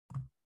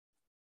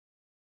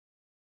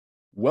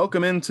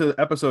Welcome into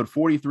episode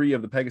 43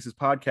 of the Pegasus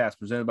Podcast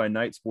presented by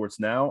Night Sports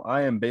Now.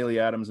 I am Bailey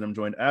Adams, and I'm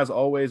joined, as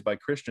always, by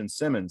Christian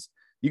Simmons.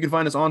 You can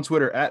find us on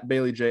Twitter at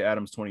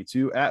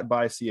BaileyJAdams22, at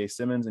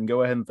 @ByCASimmons, and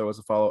go ahead and throw us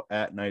a follow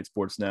at Night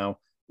Sports Now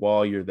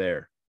while you're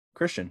there.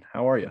 Christian,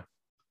 how are you?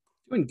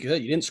 Doing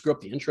good. You didn't screw up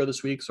the intro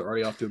this week, so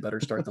already off to a better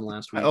start than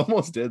last week. I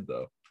almost did,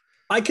 though.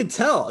 I could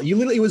tell. You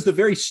literally, it was the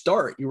very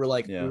start. You were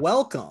like, Yeah.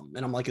 welcome.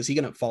 And I'm like, is he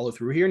going to follow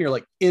through here? And you're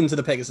like, into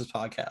the Pegasus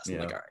Podcast. I'm Yeah.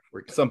 like, all right,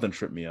 we're good. Something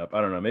tripped me up.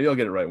 I don't know. Maybe I'll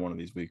get it right one of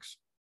these weeks.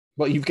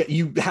 Well,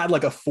 you had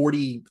like a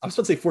 40, I was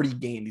about to say 40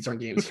 game. These aren't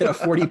games. You had a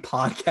 40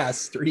 podcast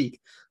streak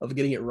of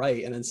getting it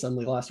right. And then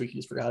suddenly last week you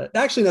just forgot it.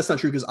 Actually, that's not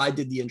true because I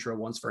did the intro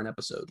once for an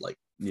episode like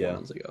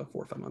 4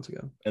 or 5 months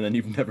ago. And then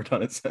you've never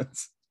done it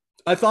since.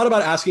 I thought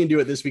about asking you to do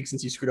it this week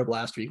since you screwed up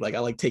last week. Like I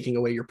like taking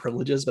away your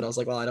privileges, but I was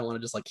like, well, I don't want to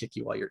just like kick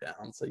you while you're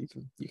down. So you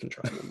can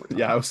try one more time.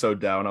 Yeah, I was so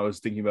down. I was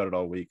thinking about it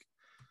all week.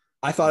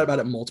 I thought about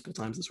it multiple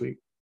times this week.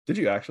 Did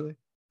you actually?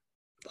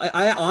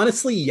 I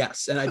honestly,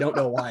 yes. And I don't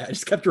know why. I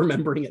just kept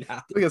remembering it I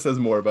happening. think it says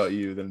more about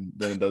you than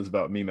it does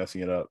about me messing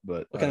it up.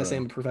 But What can I say?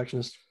 I'm a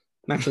perfectionist.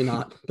 I'm actually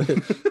not.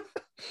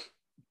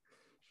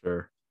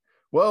 Sure.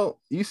 Well,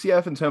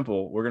 UCF and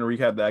Temple, we're going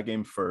to recap that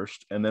game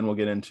first, and then we'll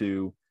get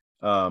into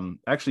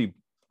actually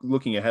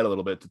looking ahead a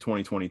little bit to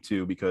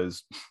 2022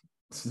 because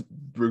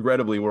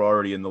regrettably we're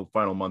already in the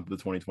final month of the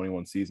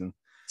 2021 season.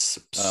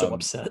 So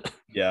upset.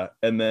 Yeah.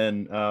 And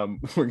then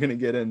we're going to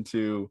get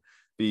into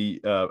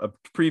the a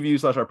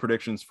preview / our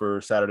predictions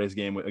for Saturday's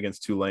game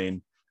against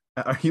Tulane.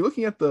 Are you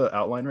looking at the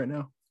outline right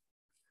now?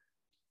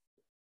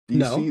 Do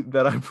you see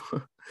that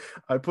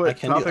I put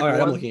topic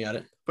one? I'm looking at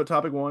it. Put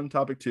topic 1,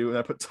 topic 2, and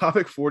I put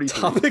topic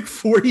 43. Topic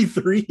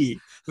 43.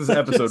 This is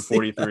episode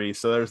 43.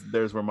 So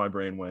there's where my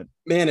brain went.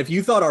 Man, if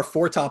you thought our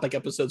 4-topic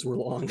episodes were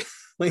long,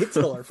 wait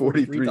till our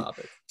 43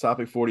 topic.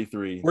 Topic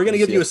 43. We're going to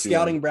give you a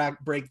scouting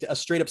a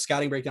straight up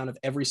scouting breakdown of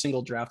every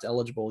single draft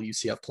eligible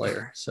UCF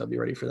player. So be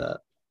ready for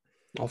that.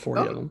 All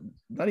 40 of them.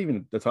 Not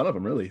even a ton of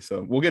them, really.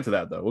 So we'll get to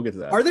that, though. We'll get to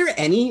that. Are there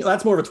any?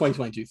 That's more of a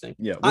 2022 thing.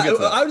 Yeah. We'll get to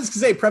that. I was just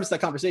going to say, preface that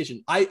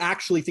conversation. I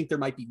actually think there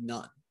might be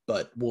none,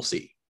 but we'll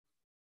see.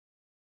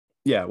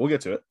 Yeah, we'll get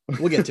to it.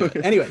 We'll get to it.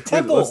 Anyway,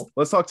 Temple.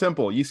 Let's talk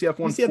Temple. UCF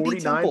won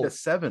 49-7.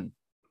 It's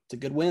a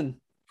good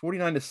win.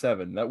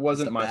 49-7. That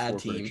wasn't my score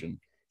team. prediction.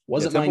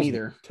 Wasn't mine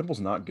either. Temple's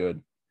not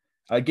good.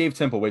 I gave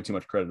Temple way too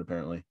much credit,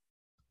 apparently.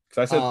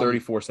 Because I said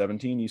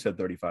 34-17. You said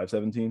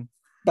 35-17.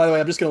 By the way,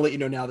 I'm just going to let you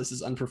know now this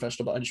is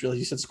unprofessional, but I just realized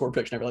you said score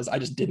prediction. I realized I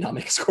just did not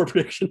make a score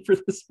prediction for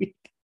this week.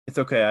 It's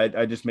okay.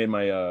 I just made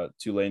my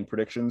Tulane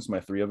predictions, my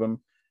 3 of them.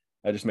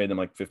 I just made them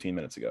like 15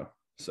 minutes ago.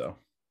 So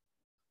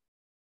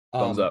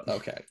thumbs up.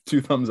 Okay.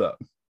 2 thumbs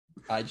up.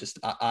 Maybe that's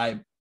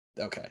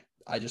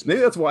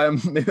why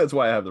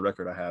I have the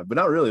record I have, but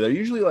not really. They're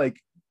usually like,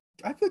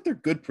 I feel like they're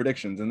good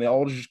predictions and they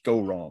all just go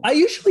wrong. I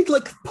usually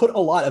like put a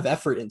lot of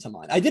effort into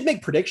mine. I did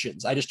make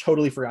predictions. I just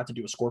totally forgot to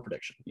do a score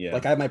prediction. Yeah.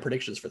 Like I have my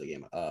predictions for the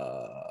game.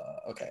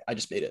 Okay. I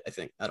just made it. I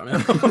think. I don't know.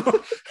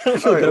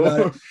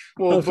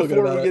 Well, before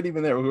we get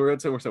even there,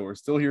 we're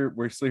still here.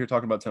 We're still here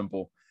talking about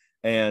Temple.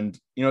 And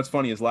you know, what's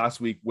funny is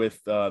last week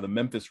with the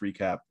Memphis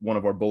recap, one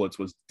of our bullets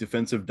was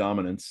defensive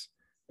dominance.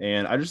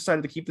 And I just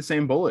decided to keep the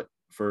same bullet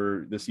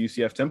for this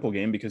UCF Temple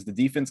game because the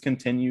defense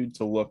continued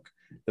to look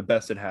the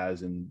best it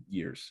has in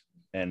years.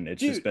 And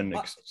it's just been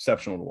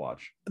exceptional to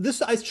watch.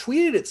 I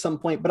tweeted at some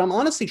point, but I'm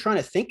honestly trying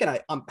to think, and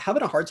I'm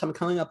having a hard time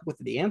coming up with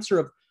the answer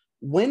of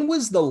when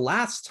was the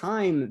last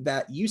time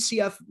that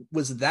UCF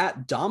was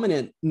that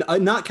dominant,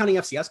 not counting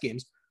FCS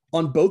games,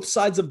 on both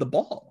sides of the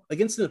ball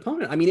against an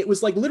opponent. I mean, it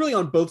was like literally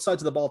on both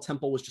sides of the ball,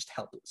 Temple was just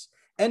helpless.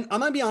 And I'm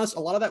going to be honest, a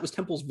lot of that was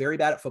Temple's very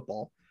bad at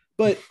football.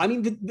 But I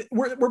mean,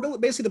 we're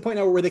basically the point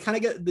now where they kind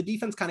of get the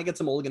defense kind of gets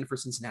a mulligan for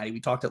Cincinnati.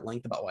 We talked at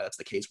length about why that's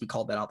the case. We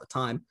called that out at the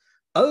time.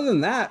 Other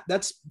than that,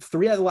 that's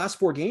 3 out of the last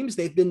 4 games.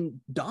 They've been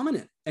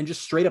dominant and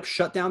just straight up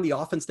shut down the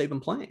offense they've been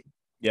playing.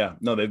 Yeah,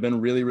 no, they've been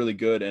really, really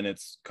good. And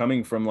it's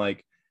coming from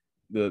like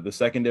the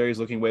secondary is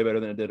looking way better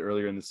than it did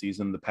earlier in the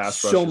season. The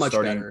pass rush so much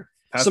better.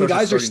 Some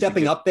guys are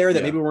stepping up there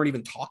that maybe we weren't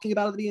even talking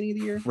about at the beginning of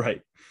the year.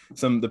 Right.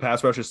 The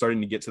pass rush is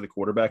starting to get to the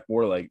quarterback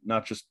more, like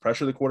not just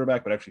pressure the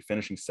quarterback, but actually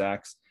finishing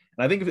sacks.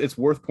 And I think it's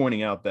worth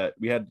pointing out that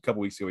we had a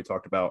couple weeks ago, we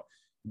talked about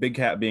Big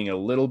Cat being a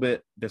little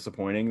bit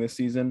disappointing this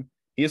season.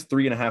 He has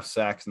 3.5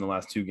 sacks in the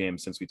last 2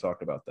 games since we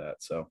talked about that.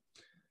 So,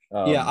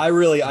 yeah, I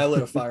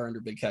lit a fire under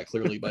Big Cat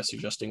clearly by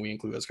suggesting we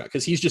include this guy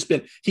because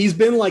he's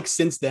been like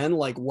since then,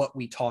 like what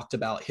we talked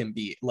about him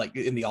be like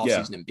in the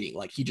offseason and being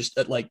like, he just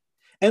like,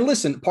 and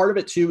listen, part of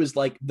it too is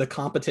like the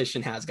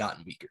competition has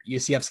gotten weaker.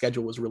 UCF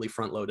schedule was really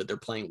front loaded. They're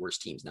playing worse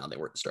teams now than they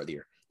were at the start of the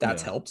year.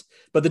 That's helped.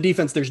 But the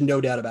defense, there's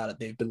no doubt about it.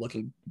 They've been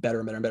looking better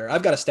and better and better.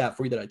 I've got a stat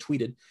for you that I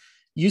tweeted.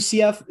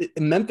 UCF,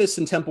 Memphis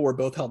and Temple were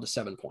both held to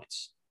 7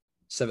 points.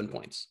 7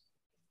 points.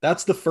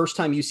 That's the first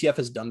time UCF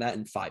has done that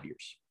in 5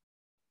 years.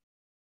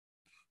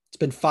 It's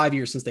been 5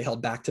 years since they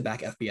held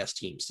back-to-back FBS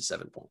teams to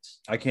 7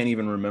 points. I can't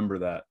even remember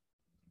that.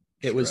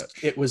 It was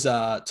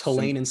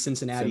Tulane and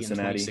Cincinnati in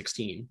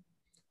 2016.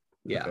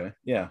 Yeah. Okay.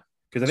 Yeah.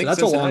 Because I think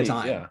that's a long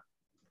time. Yeah.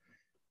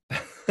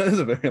 That is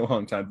a very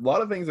long time. A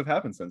lot of things have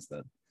happened since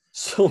then.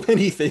 so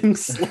many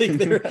things. Like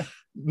there are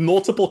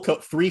multiple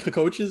three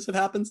coaches have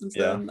happened since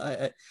then.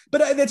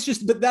 But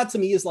that to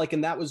me is like,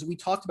 and that was, we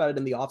talked about it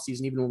in the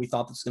offseason, even when we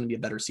thought this was going to be a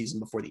better season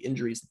before the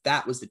injuries.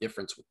 That was the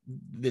difference with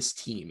this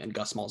team and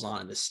Gus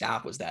Malzahn and this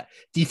staff, was that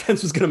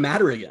defense was going to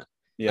matter again.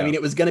 I mean,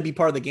 it was going to be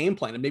part of the game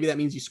plan, and maybe that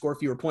means you score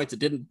fewer points. It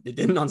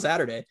didn't on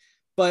Saturday.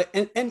 But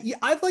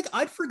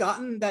I'd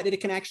forgotten that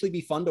it can actually be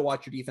fun to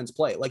watch your defense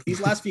play. Like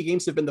these last few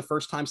games have been the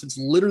first time since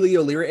literally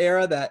O'Leary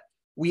era that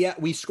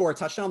we score a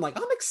touchdown. I'm like,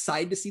 I'm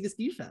excited to see this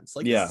defense.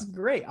 Like, this is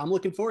great. I'm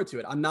looking forward to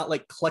it. I'm not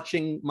like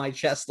clutching my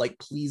chest, like,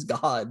 please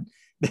God,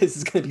 this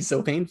is going to be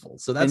so painful.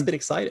 So that's been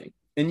exciting.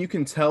 And you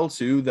can tell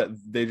too that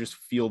they just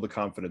feel the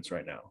confidence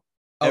right now.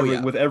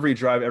 With every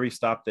drive, every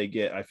stop they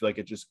get, I feel like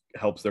it just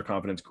helps their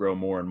confidence grow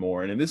more and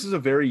more. And this is a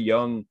very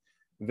young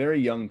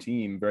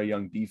team, very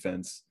young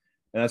defense.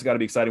 And that's got to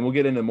be exciting. We'll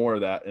get into more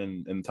of that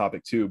in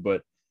topic 2.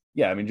 But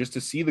yeah, I mean, just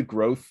to see the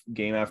growth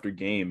game after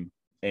game,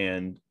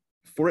 and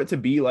for it to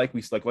be like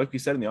we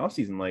said in the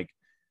offseason, like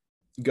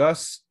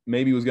Gus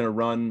maybe was going to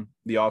run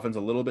the offense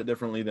a little bit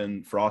differently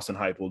than Frost and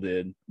Heupel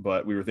did,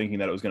 but we were thinking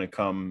that it was going to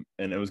come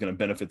and it was going to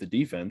benefit the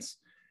defense.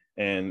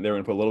 And they were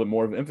going to put a little bit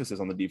more of emphasis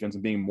on the defense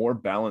and being more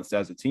balanced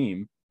as a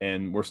team.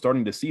 And we're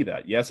starting to see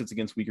that. Yes, it's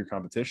against weaker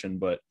competition,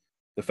 but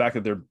the fact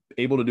that they're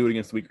able to do it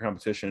against the weaker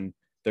competition,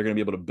 they're going to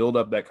be able to build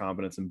up that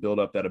confidence and build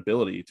up that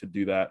ability to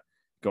do that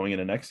going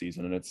into next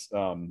season.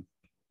 And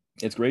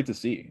it's great to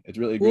see. It's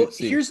really great to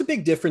see. Here's the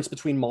big difference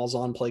between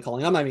Malzahn play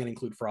calling. I'm not even going to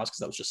include Frost because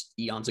that was just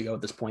eons ago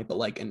at this point, but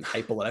like in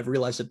Heupel, I've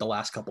realized it the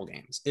last couple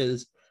games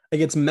is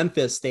against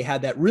Memphis. They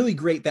had that really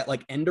great, that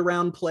like end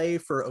around play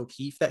for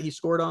O'Keefe that he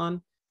scored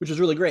on, which was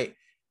really great.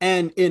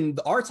 And in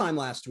our time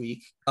last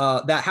week,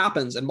 that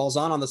happens, and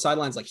Malzahn on the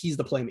sidelines, like he's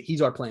our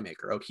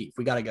playmaker. O'Keefe,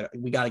 we gotta get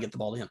the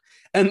ball to him.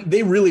 And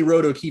they really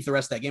rode O'Keefe the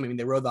rest of that game. I mean,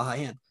 they rode the high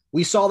hand.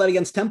 We saw that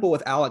against Temple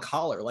with Alec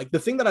Holler. Like the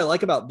thing that I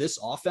like about this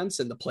offense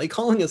and the play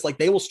calling is like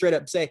they will straight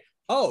up say,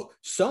 "Oh,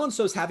 so and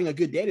so's having a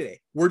good day today.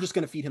 We're just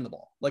going to feed him the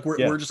ball. Like we're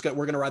going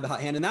to ride the hot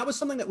hand." And that was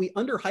something that we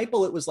under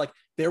Heupel. It was like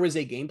there was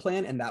a game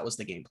plan, and that was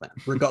the game plan.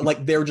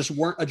 Like there just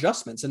weren't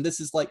adjustments. And this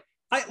is like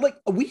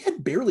we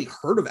had barely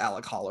heard of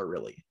Alec Holler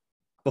really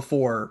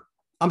before.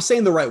 I'm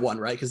saying the right one,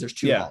 right? Because there's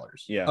two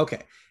Hollers. Yeah.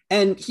 Okay.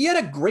 And he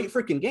had a great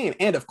freaking game.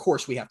 And of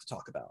course, we have to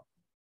talk about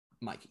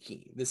Mikey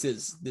Keene. This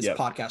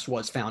podcast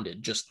was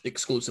founded just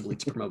exclusively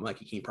to promote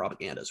Mikey Keene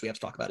propaganda. So we have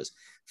to talk about his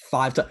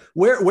 5 to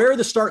where's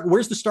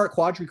the start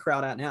quadri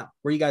crowd at now?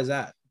 Where are you guys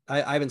at?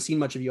 I haven't seen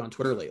much of you on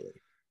Twitter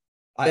lately.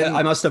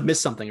 I must have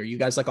missed something. Are you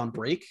guys like on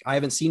break? I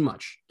haven't seen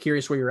much.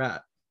 Curious where you're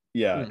at.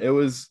 Yeah, It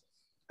was,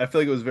 I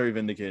feel like it was very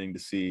vindicating to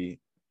see.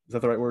 Is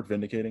that the right word?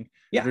 Vindicating?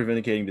 Yeah. Very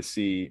vindicating to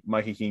see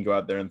Mikey Keene go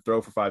out there and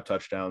throw for 5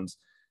 touchdowns.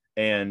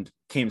 And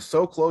came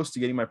so close to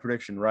getting my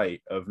prediction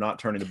right of not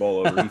turning the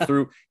ball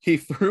over. He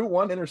threw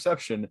one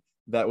interception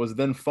that was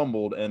then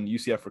fumbled and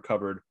UCF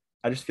recovered.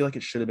 I just feel like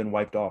it should have been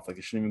wiped off. Like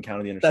it shouldn't even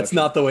count the interception. That's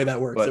not the way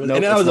that works. But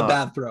that was a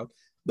bad throw.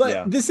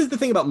 But this is the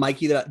thing about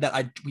Mikey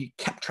that we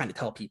kept trying to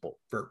tell people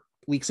for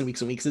weeks and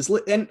weeks and weeks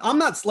and I'm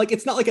not like,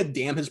 it's not like a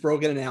dam has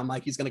broken and now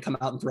Mikey's going to come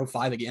out and throw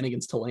 5 again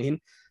against Tulane.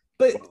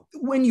 But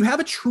when you have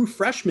a true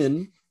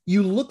freshman,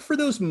 you look for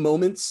those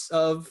moments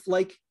of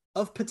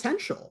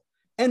potential.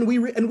 And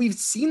we've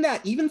seen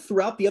that even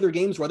throughout the other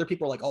games where other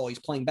people are like, "Oh, he's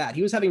playing bad."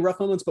 He was having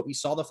rough moments, but we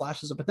saw the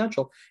flashes of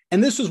potential.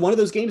 And this was one of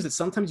those games that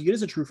sometimes you get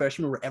as a true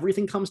freshman where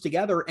everything comes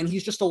together and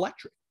he's just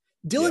electric.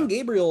 Dylan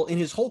Gabriel in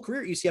his whole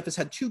career at UCF has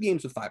had 2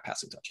 games with 5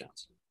 passing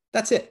touchdowns.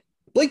 That's it.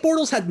 Blake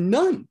Bortles had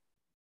none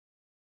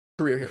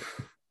career here.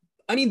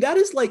 I mean, that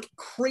is like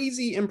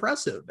crazy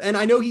impressive. And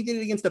I know he did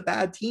it against a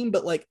bad team,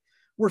 but like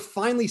we're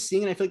finally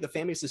seeing, and I feel like the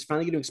fan base is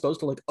finally getting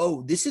exposed to like,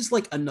 oh, this is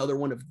like another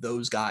one of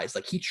those guys.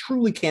 Like he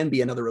truly can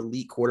be another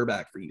elite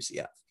quarterback for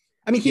UCF.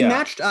 I mean, he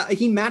now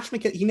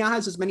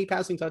has as many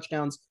passing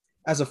touchdowns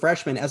as a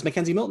freshman as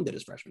Mackenzie Milton did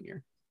his freshman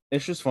year.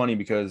 It's just funny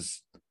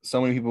because so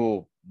many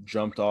people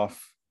jumped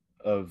off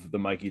of the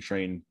Mikey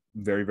train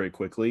very, very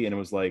quickly. And it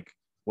was like,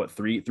 what,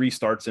 three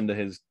starts into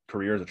his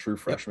career as a true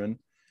freshman. Yep.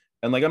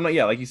 And like, I'm not,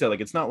 like you said,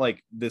 like, it's not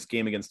like this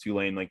game against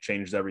Tulane, like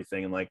changed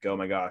everything. And like, oh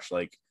my gosh,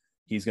 like,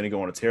 he's going to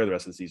go on a tear the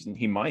rest of the season.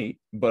 He might,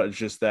 but it's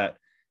just that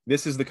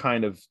this is the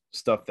kind of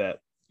stuff that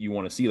you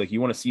want to see. Like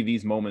you want to see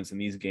these moments in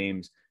these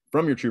games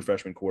from your true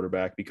freshman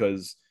quarterback,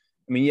 because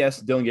I mean,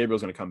 yes, Dylan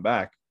Gabriel's going to come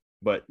back,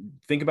 but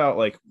think about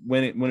like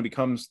when it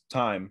becomes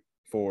time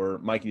for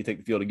Mikey to take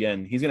the field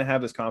again, he's going to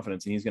have this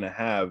confidence and he's going to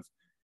have,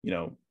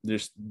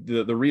 just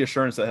the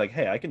reassurance that like,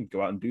 hey, I can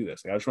go out and do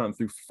this. Like I just ran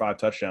through 5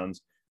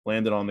 touchdowns,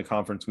 landed on the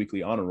conference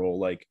weekly honor roll.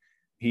 Like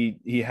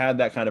he had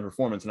that kind of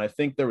performance. And I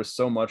think there was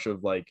so much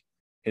of like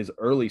his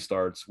early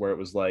starts where it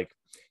was like,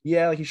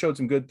 yeah, like he showed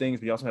some good things,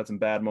 but he also had some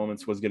bad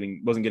moments, wasn't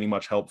getting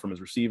much help from his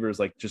receivers.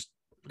 Like just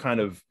kind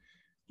of,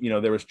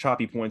 there was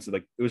choppy points that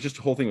like, it was just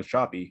the whole thing was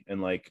choppy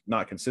and like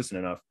not consistent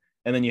enough.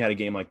 And then you had a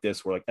game like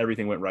this where like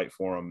everything went right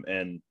for him.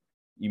 And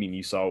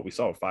you saw what we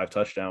saw, 5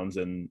 touchdowns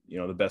and,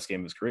 the best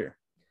game of his career.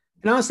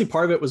 And honestly,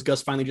 part of it was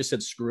Gus finally just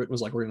said, screw it, and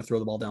was like, we're going to throw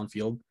the ball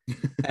downfield.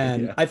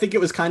 And Yeah. I think it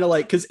was kind of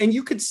like, and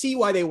you could see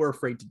why they were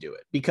afraid to do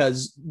it,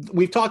 because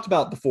we've talked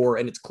about before,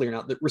 and it's clear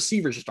now that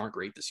receivers just aren't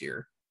great this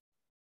year.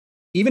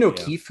 Even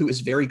O'Keefe, who is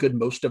very good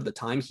most of the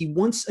time, he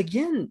once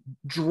again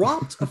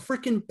dropped a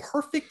freaking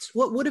perfect,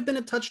 what would have been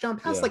a touchdown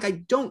pass. Yeah. Like, I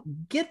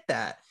don't get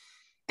that.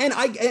 And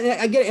I get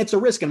it, it's a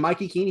risk. And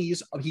Mikey Keene,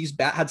 he's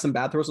had some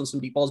bad throws on some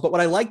deep balls. But what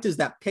I liked is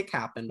that pick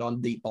happened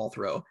on deep ball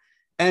throw.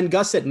 And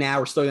Gus said,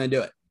 we're still going to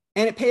do it.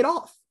 And it paid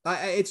off.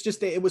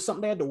 It was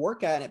something they had to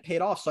work at, and it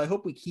paid off. So I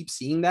hope we keep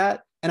seeing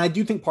that. And I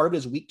do think part of it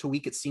is week to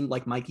week, it seemed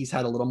like Mikey's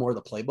had a little more of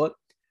the playbook.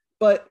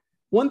 But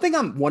one thing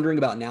I'm wondering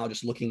about now,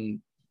 just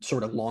looking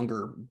sort of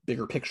longer,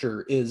 bigger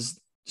picture, is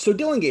so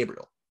Dillon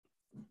Gabriel,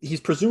 he's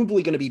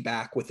presumably going to be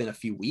back within a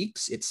few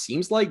weeks. It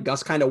seems like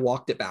Gus kind of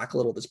walked it back a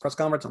little this press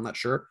conference. I'm not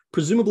sure.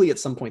 Presumably at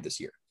some point this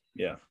year.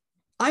 Yeah.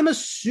 I'm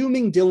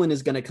assuming Dillon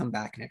is going to come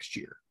back next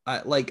year.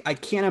 I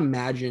can't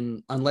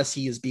imagine, unless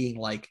he is being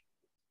like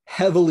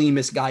heavily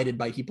misguided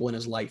by people in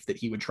his life, that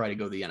he would try to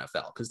go to the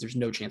NFL, because there's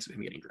no chance of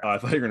him getting drafted. I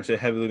thought you were going to say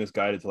heavily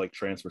misguided to like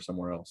transfer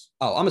somewhere else.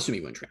 Oh, I'm assuming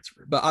he wouldn't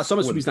transfer, but so I'm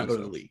assuming he's not going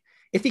to the league.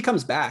 If he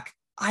comes back,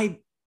 I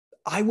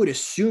would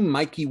assume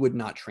Mikey would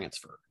not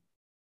transfer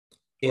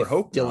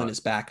if Dillon is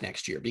back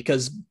next year,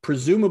 because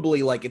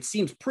presumably, like, it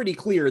seems pretty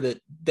clear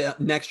that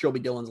next year will be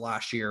Dillon's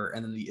last year,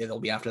 and then it'll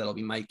be after that it'll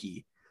be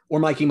Mikey,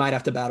 or Mikey might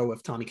have to battle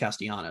with Tommy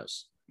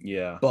Castellanos.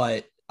 Yeah,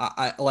 but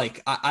I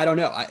don't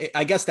know.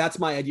 I guess that's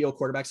my ideal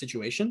quarterback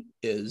situation,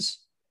 is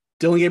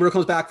Dillon Gabriel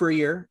comes back for a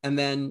year, and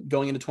then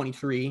going into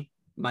 23,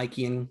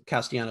 Mikey and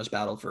Castellanos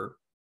battle for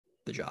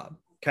the job.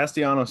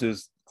 Castellanos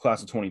is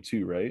class of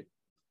 22, right?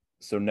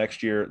 So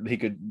next year he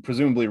could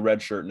presumably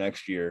redshirt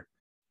next year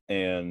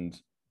and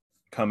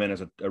come in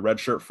as a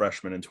redshirt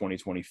freshman in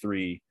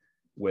 2023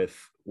 with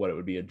what it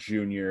would be a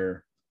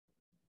junior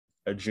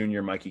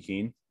Mikey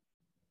Keene.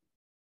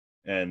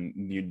 And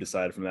you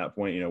decide from that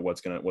point,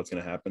 what's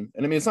gonna happen.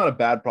 And I mean, it's not a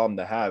bad problem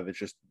to have. It's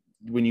just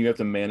when you have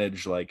to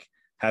manage like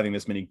having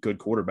this many good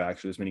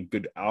quarterbacks or this many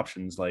good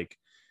options, like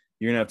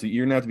you're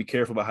gonna have to be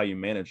careful about how you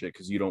manage it,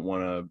 because you don't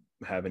want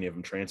to have any of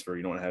them transfer.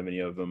 You don't want to have any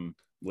of them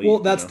leave. Well,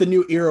 that's the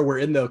new era we're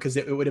in, though, because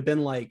it would have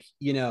been like,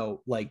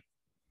 like,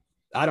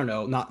 I don't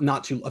know,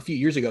 not too a few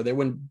years ago, there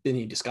wouldn't have been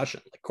any discussion.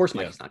 Like, of course,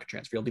 Mikey's not gonna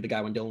transfer. He'll be the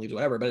guy when Dillon leaves,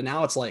 whatever. But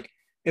now it's like,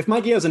 if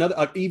Mikey has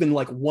another, even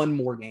like one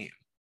more game,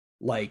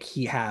 like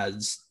he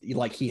had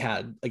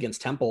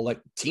against Temple,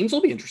 like teams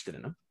will be interested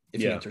in him if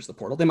he enters the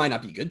portal. They might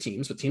not be good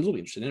teams, but teams will be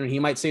interested in him. And he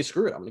might say,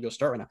 screw it, I'm going to go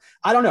start right now.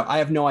 I don't know. I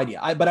have no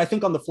idea. But I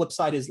think on the flip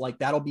side is like,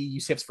 that'll be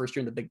UCF's first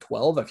year in the Big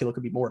 12. I feel it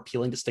could be more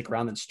appealing to stick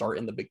around and start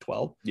in the Big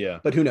 12. Yeah.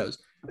 But who knows?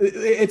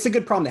 It's a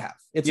good problem to have.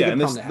 It's a good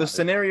problem to have. The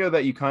scenario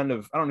that you kind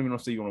of, I don't even know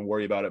if you want to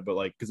worry about it, but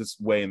like, because it's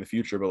way in the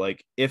future, but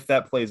like if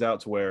that plays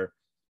out to where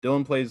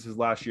Dillon plays his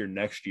last year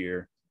next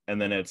year,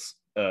 and then it's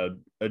a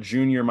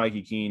junior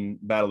Mikey Keene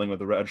battling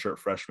with a redshirt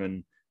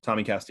freshman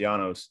Tommy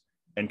Castellanos,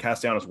 and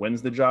Castellanos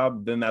wins the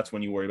job, then that's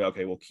when you worry about,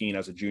 okay, well, Keene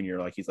as a junior,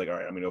 like he's like, all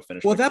right, I'm gonna go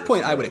finish. Well, at that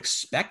point, I would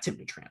expect him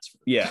to transfer.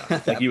 Yeah,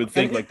 like you would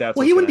think like that's.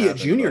 Well, he wouldn't be a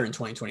junior in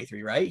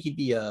 2023, right? He'd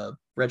be a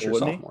redshirt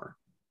sophomore.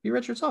 Be a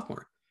redshirt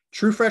sophomore.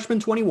 True freshman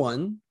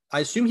 21. I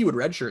assume he would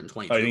redshirt in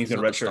 22. Oh, you think he's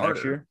gonna redshirt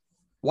next year?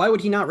 Why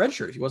would he not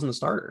redshirt if he wasn't the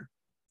starter?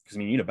 Because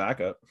you need a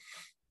backup.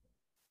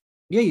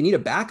 Yeah, you need a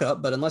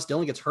backup, but unless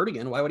Dillon gets hurt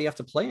again, why would he have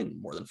to play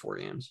in more than 4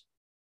 games?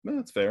 Yeah,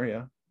 that's fair.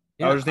 Yeah.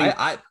 Yeah, I was thinking,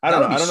 I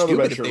don't know the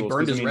red shirt. They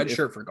burned his red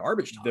shirt for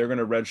garbage time. They're going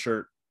to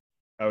redshirt.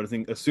 I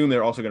would assume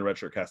they're also going to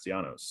redshirt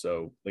Castellanos,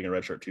 so they can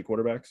redshirt 2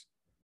 quarterbacks.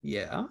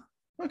 Yeah.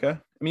 Okay. I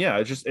mean, yeah,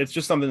 it's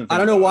just something. I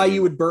don't know why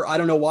you would burn. I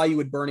don't know why you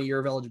would burn a year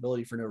of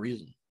eligibility for no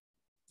reason.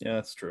 Yeah,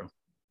 that's true.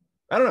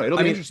 I don't know. It'll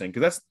be interesting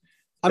because that's.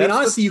 I mean,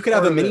 honestly, you could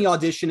have a mini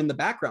audition in the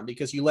background,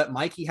 because you let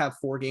Mikey have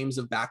 4 games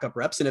of backup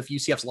reps, and if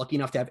UCF's lucky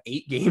enough to have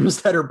 8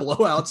 games that are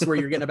blowouts where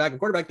you're getting a backup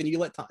quarterback, then you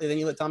let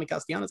Tommy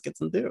Castellanos get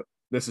some too.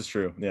 This is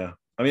true. Yeah.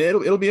 I mean,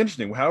 it'll be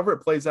interesting. However it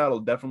plays out, it'll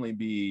definitely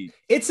be.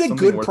 It's a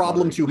good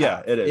problem to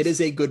have. Yeah, it is. It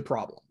is a good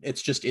problem.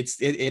 It's just it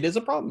is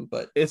a problem,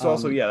 but it's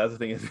also that's the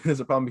thing.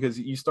 It's a problem because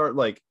you start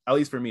like, at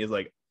least for me, is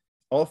like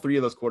all 3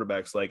 of those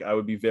quarterbacks. Like I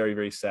would be very,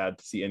 very sad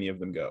to see any of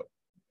them go.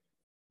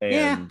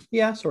 And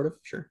yeah, sort of,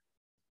 sure.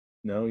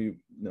 No, okay.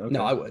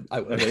 No, I would.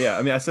 Okay, yeah.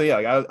 I mean,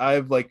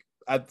 I've like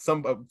at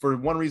some for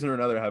one reason or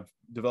another have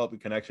developed a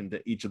connection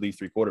to each of these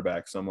 3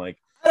 quarterbacks. So I'm like,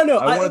 I don't know.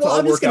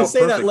 I'm just going to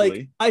say perfectly. That,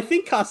 like, I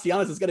think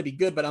Castellanos is going to be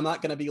good, but I'm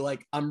not going to be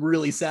like, I'm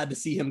really sad to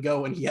see him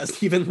go when he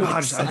hasn't even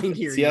signed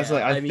here yet.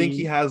 I think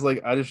he has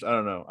like, I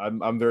don't know.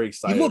 I'm very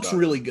excited. He looks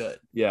really good.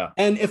 Yeah.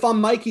 And if I'm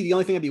Mikey, the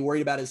only thing I'd be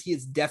worried about is he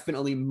is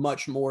definitely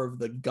much more of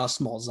the Gus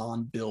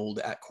Malzahn build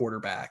at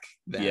quarterback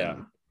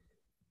than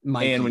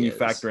Mikey and when you is.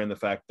 factor in the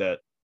fact that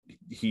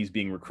he's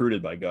being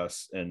recruited by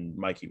Gus and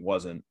Mikey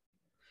wasn't.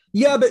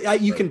 Yeah,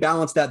 but you can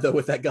balance that though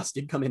with that Gus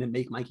did come in and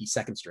make Mikey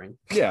second string.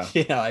 Yeah.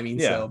 I mean,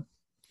 so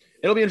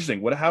it'll be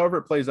interesting. However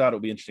it plays out,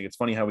 it'll be interesting. It's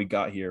funny how we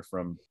got here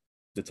from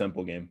the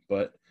Temple game,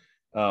 but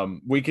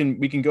we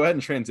can go ahead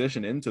and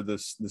transition into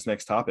this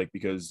next topic,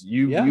 because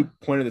you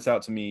pointed this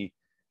out to me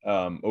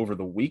over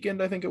the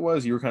weekend. I think it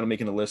was, you were kind of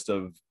making a list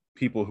of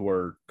people who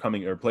are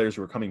coming, or players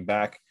who are coming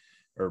back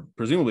or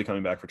presumably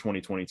coming back for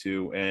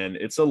 2022. And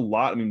it's a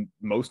lot. I mean,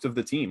 most of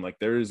the team, like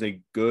there is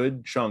a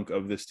good chunk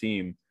of this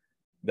team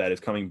that is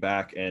coming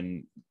back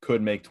and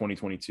could make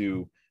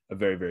 2022 a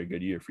very, very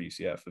good year for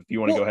UCF. If you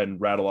want to go ahead and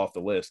rattle off the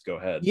list, go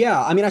ahead.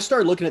 Yeah. I mean, I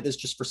started looking at this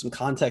just for some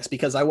context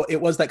because it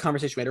was that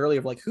conversation we had earlier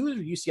of like, who are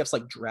UCF's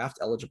like draft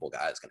eligible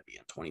guys going to be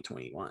in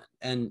 2021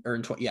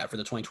 for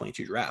the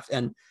 2022 draft.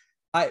 And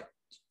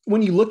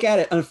when you look at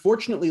it,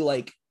 unfortunately,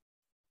 like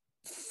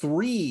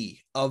 3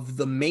 of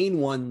the main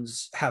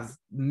ones have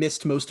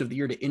missed most of the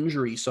year to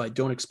injury. So I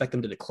don't expect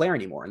them to declare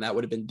anymore. And that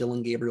would have been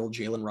Dillon Gabriel,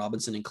 Jalen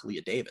Robinson, and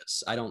Kalia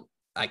Davis.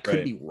 I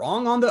could be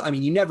wrong on I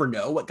mean, you never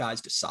know what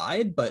guys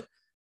decide, but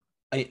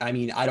I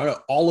mean, I don't know.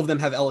 All of them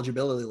have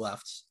eligibility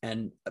left.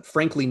 And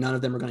frankly, none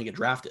of them are going to get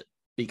drafted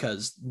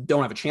because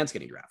don't have a chance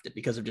getting drafted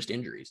because of just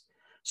injuries.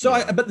 So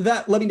but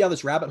that led me down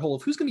this rabbit hole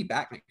of who's going to be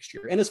back next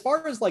year. And as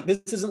far as like,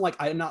 this isn't like,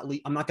 I'm not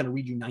going to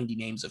read you 90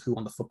 names of who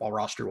on the football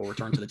roster will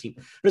return to the team.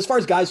 But as far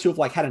as guys who have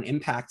like had an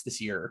impact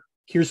this year,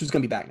 here's who's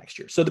going to be back next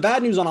year. So the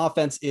bad news on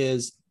offense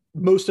is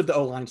most of the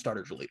O-line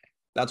starters are leaving.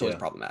 That's always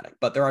problematic,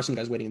 but there are some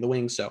guys waiting in the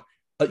wings. So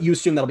you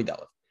assume that'll be dealt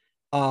with.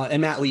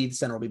 And Matt Lee, the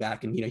center, will be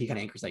back, and he kind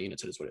of anchors that unit.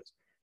 So it is what it is.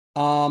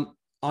 On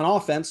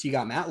offense, you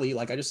got Matt Lee,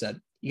 like I just said.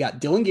 You got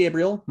Dillon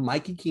Gabriel,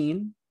 Mikey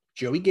Keene,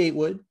 Joey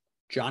Gatewood,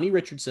 Johnny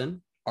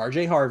Richardson,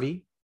 RJ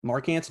Harvey,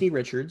 Mark Anthony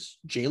Richards,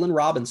 Jalen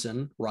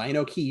Robinson, Ryan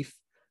O'Keefe,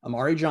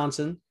 Amari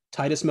Johnson,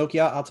 Titus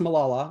Mokia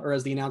Atamalala, or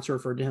as the announcer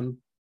referred to him,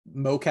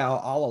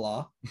 Mokau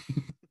Alala,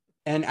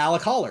 and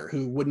Alec Holler,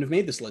 who wouldn't have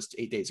made this list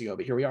 8 days ago,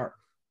 but here we are.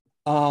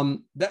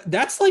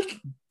 That's like,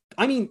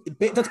 I mean,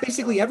 that's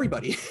basically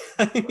everybody.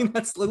 I mean,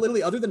 that's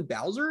literally, other than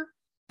Bowser,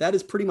 that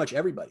is pretty much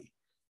everybody.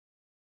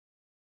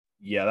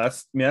 Yeah,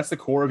 that's the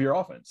core of your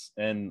offense.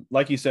 And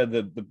like you said,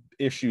 the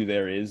issue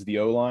there is the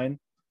O-line.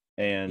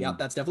 And yeah,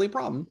 that's definitely a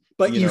problem.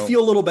 But you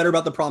feel a little better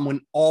about the problem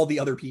when all the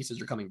other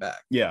pieces are coming back.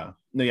 Yeah.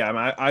 No, yeah. I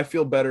mean, I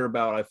feel better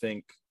about, I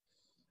think,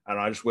 I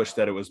don't know, I just wish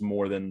that it was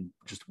more than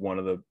just one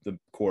of the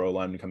core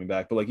O-linemen coming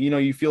back. But like,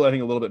 you feel, I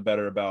think, a little bit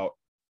better about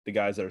the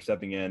guys that are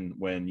stepping in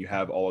when you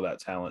have all of that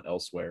talent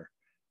elsewhere.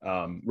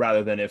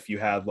 Rather than if you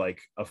have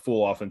like a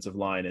full offensive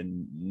line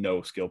and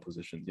no skill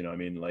positions, I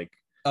mean, like.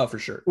 Oh, for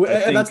sure.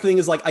 And that's the thing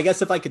is like, I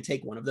guess if I could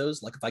take one of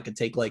those, like if I could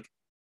take like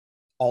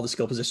all the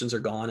skill positions are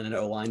gone and an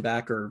O-line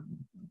back, or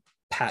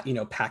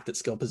packed at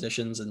skill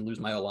positions and lose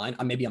my O-line.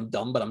 Maybe I'm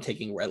dumb, but I'm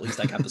taking where at least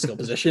I have the skill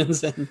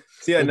positions. And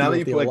so yeah, now that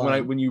you put,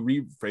 like when you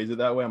rephrase it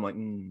that way, I'm like,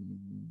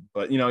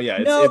 but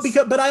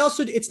but I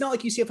also, it's not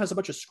like UCF has a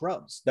bunch of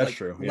scrubs. That's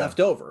true. Left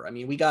over. I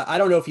mean, I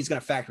don't know if he's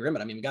going to factor in,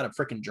 but I mean, we got a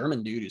freaking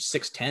German dude who's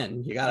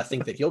 6'10". You got to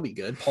think that he'll be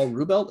good. Paul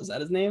Rubelt, is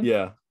that his name?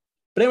 Yeah.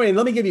 But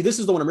anyway, this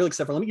is the one I'm really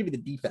excited for. Let me give you the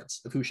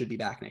defense of who should be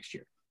back next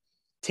year.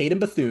 Tatum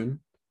Bethune,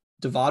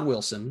 Devod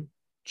Wilson,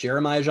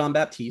 Jeremiah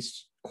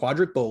Jean-Baptiste,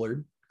 Quadric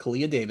Bullard,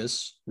 Kalia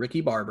Davis,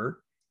 Ricky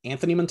Barber,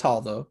 Anthony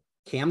Montalvo,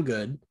 Cam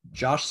Good,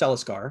 Josh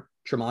Seliskar,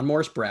 Tremont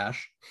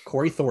Morris-Brash,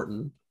 Corey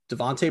Thornton,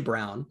 Devontae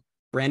Brown,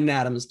 Brandon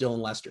Adams, Dylan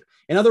Lester.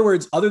 In other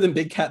words, other than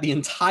Big Cat, the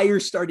entire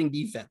starting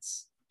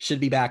defense should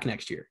be back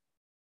next year.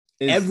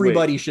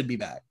 Everybody should be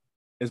back.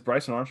 Is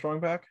Bryson Armstrong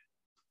back?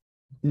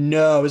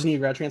 No, isn't he a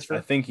grad transfer?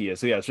 I think he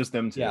is. So yeah, it's just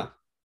them two. Yeah.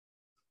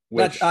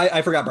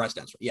 I forgot Bryce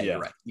Denver. Yeah, you're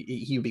right.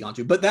 He would be gone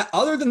too. But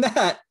other than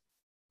that,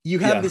 you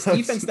have this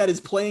defense that is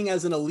playing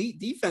as an elite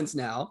defense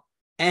now,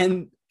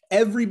 and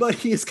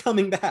everybody is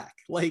coming back.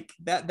 Like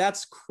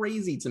that's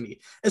crazy to me,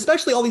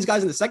 especially all these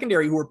guys in the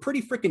secondary who are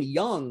pretty freaking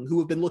young, who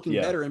have been looking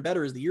better and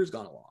better as the year's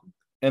gone along.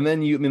 And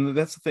then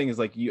that's the thing is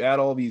like you add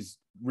all these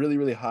really,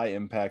 really high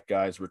impact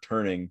guys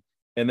returning,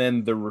 and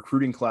then the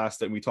recruiting class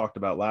that we talked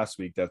about last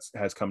week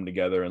has come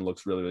together and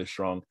looks really, really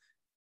strong.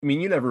 I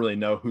mean, you never really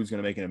know who's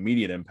going to make an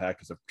immediate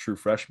impact as a true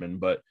freshman,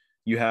 but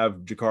you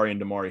have Jakari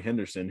and Damari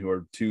Henderson, who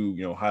are two,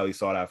 highly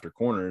sought after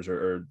corners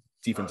or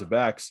defensive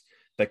backs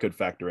that could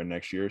factor in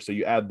next year. So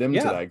you add them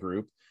to that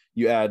group.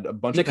 You add a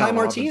bunch of Nikai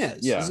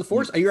Martinez. Is a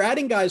force. You're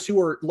adding guys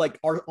who are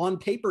on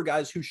paper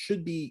guys who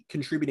should be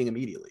contributing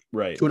immediately,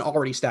 right, to an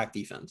already stacked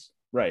defense.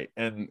 Right,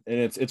 and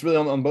it's really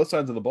on both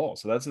sides of the ball.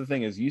 So that's the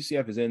thing is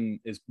UCF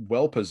is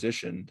well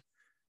positioned.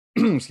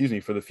 Excuse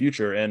me, for the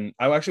future. And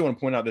I actually want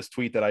to point out this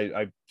tweet that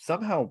I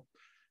somehow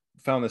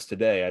found this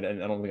today. I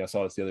don't think I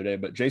saw this the other day,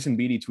 but Jason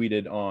Beatty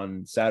tweeted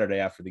on Saturday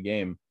after the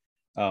game.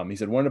 He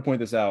said, wanted to point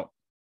this out.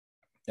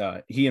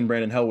 He and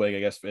Brandon Hellwig,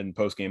 I guess, in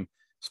postgame,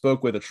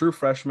 spoke with a true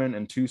freshman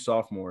and 2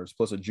 sophomores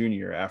plus a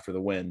junior after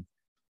the win. And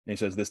he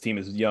says, this team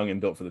is young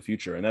and built for the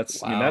future. And that's,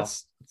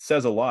 that's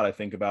says a lot, I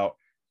think, about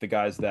the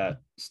guys that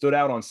stood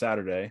out on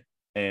Saturday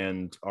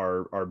and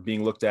are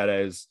being looked at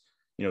as,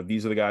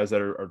 these are the guys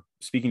that are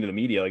speaking to the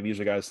media. Like these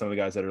are some of the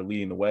guys that are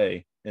leading the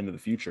way into the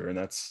future. And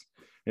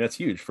that's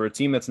huge for a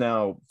team that's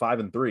now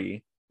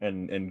 5-3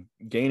 and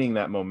gaining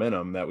that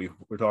momentum that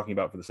we're talking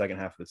about for the second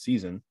half of the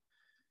season.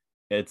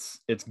 It's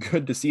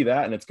good to see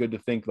that. And it's good to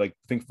think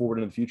forward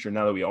in the future.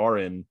 Now that we are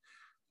in,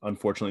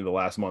 unfortunately, the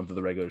last month of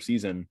the regular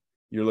season,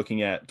 you're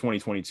looking at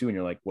 2022 and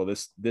you're like, well,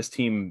 this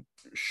team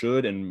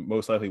should and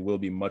most likely will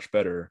be much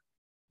better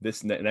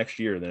this next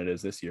year than it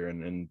is this year.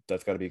 And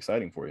that's got to be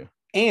exciting for you.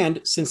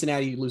 And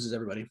Cincinnati loses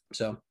everybody.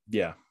 So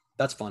yeah,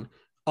 that's fun.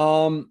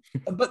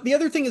 But the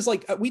other thing is,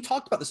 like, we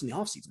talked about this in the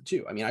offseason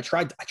too. I mean, I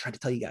tried to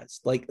tell you guys,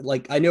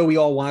 like I know we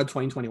all wanted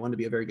 2021 to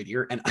be a very good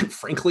year, and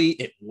frankly,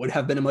 it would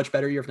have been a much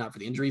better year if not for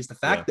the injuries. The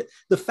fact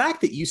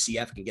that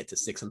UCF can get to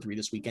 6-3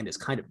 this weekend is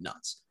kind of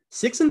nuts.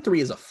 6-3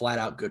 is a flat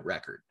out good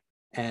record.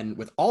 And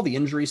with all the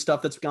injury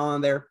stuff that's gone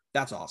on there,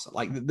 that's awesome.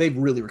 Like, they've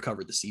really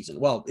recovered the season.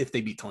 Well, if they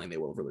beat Tulane, they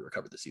will have really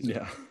recovered the season.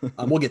 Yeah.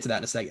 We'll get to that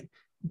in a second.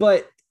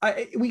 But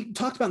we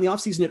talked about in the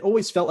offseason, it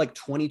always felt like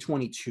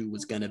 2022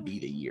 was going to be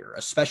the year,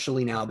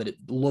 especially now that it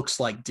looks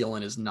like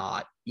Dylan is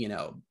not,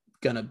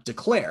 going to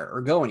declare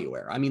or go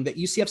anywhere. I mean, that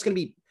UCF's going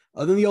to be,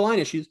 other than the O-line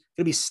issues, going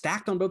to be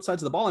stacked on both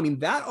sides of the ball. I mean,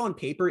 that on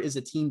paper is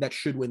a team that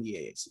should win the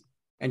AAC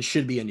and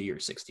should be a New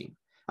Year's 16.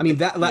 I mean,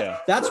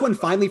 that's when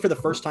finally, for the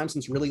first time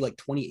since really like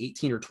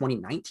 2018 or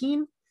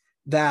 2019,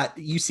 that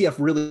UCF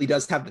really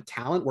does have the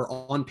talent where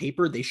on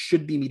paper they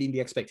should be meeting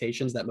the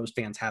expectations that most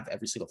fans have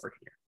every single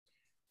freaking year.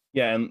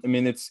 Yeah, and I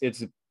mean, it's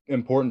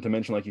important to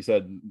mention, like you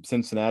said,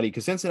 Cincinnati,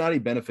 because Cincinnati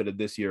benefited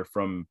this year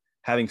from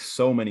having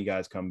so many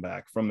guys come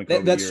back from the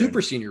COVID that year.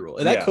 super senior rule.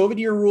 That COVID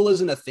year rule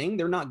isn't a thing.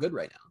 They're not good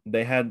right now.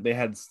 They had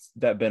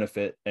that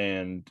benefit,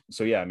 and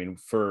so yeah, I mean,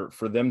 for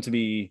them to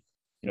be,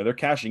 they're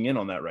cashing in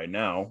on that right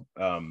now,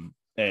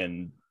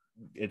 and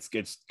it's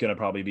going to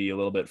probably be a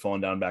little bit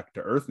falling down back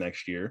to earth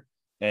next year,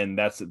 and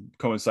that's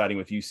coinciding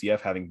with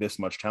UCF having this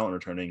much talent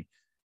returning.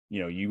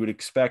 You would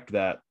expect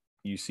that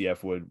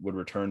UCF would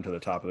return to the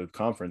top of the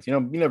conference. You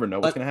never know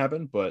what's going to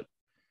happen, but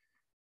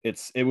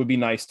it would be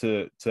nice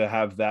to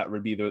have that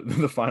would be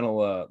the final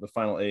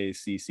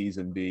AAC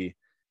season be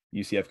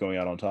UCF going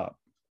out on top.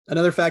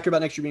 Another factor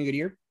about next year being a good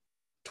year: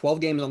 12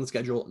 games on the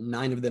schedule,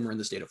 9 of them are in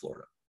the state of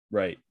Florida.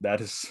 Right. That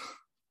is,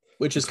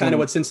 which is kind of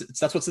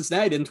that's what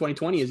Cincinnati did in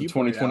 2020, as you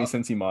 2020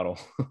 Cincy model.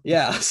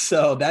 Yeah,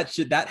 so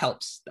that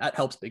helps. That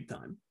helps big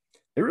time.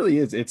 It really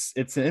is.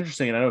 It's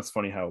interesting, and I know it's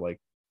funny how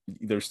like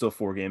there's still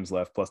 4 games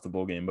left plus the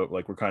bowl game, but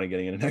like we're kind of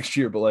getting into next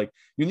year. But like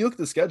when you look at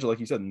the schedule, like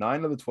you said,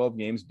 9 of the 12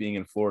 games being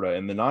in Florida,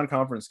 and the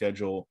non-conference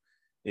schedule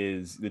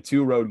is the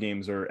 2 road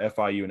games are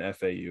FIU and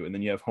FAU, and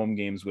then you have home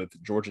games with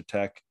Georgia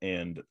Tech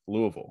and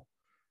Louisville.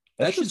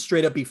 That should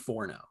straight up be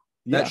 4-0.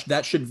 Yeah.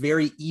 That should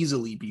very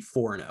easily be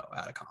 4-0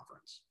 out of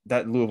conference.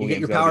 That Louisville, you get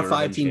your Power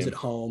 5 teams at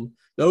home.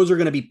 Those are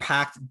going to be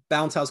packed.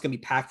 Bounce House going to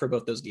be packed for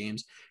both those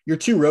games. Your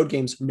 2 road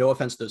games, no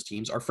offense to those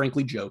teams, are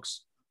frankly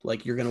jokes.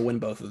 Like, you're going to win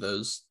both of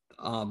those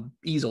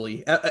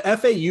easily.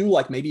 FAU,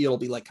 like, maybe it'll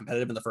be like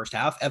competitive in the first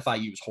half.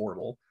 FIU is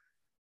horrible.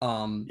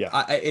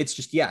 It's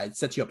just, it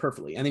sets you up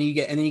perfectly. And then you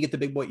get the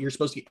big boy. You're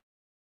supposed to get,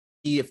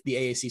 if the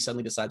AAC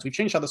suddenly decides we've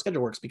changed how the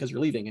schedule works because you're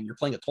leaving and you're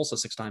playing at Tulsa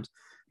 6 times,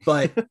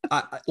 but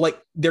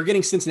like they're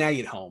getting Cincinnati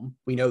at home.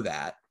 We know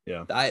that.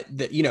 Yeah.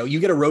 You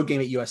get a road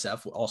game at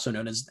USF, also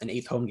known as an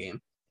 8th home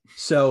game.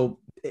 So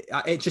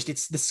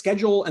it's the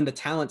schedule and the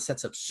talent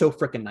sets up so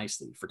freaking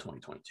nicely for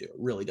 2022. It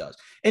really does.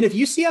 And if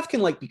UCF can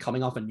like be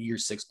coming off a New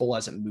Year's 6 bowl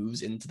as it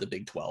moves into the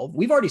Big 12,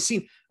 we've already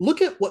seen,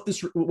 look at what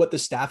the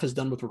staff has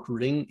done with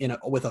recruiting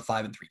with a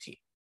 5-3 team.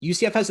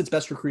 UCF has its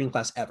best recruiting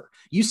class ever.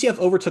 UCF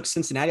overtook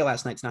Cincinnati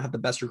last night to now have the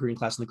best recruiting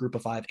class in the group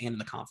of 5 and in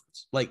the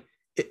conference. Like,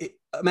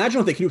 imagine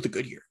what they can do with a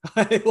good year.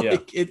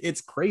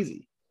 It's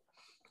crazy.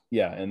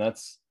 Yeah. And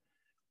that's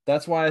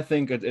why I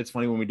think it's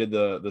funny when we did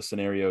the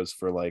scenarios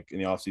for like in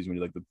the offseason, we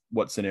did like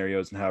what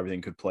scenarios and how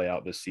everything could play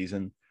out this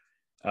season.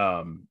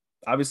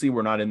 Obviously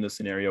we're not in the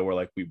scenario where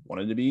like we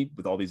wanted to be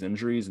with all these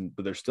injuries,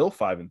 but they're still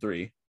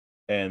 5-3.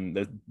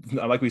 And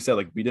like we said,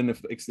 like we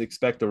didn't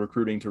expect the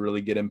recruiting to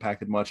really get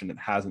impacted much, and it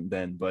hasn't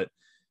been. But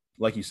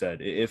like you said,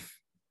 if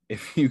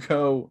you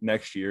go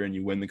next year and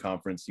you win the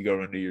conference, you go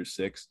to New Year's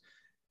 6,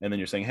 and then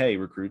you're saying, hey,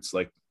 recruits,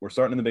 like we're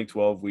starting in the Big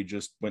 12. We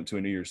just went to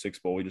a New Year's 6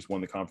 bowl. We just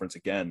won the conference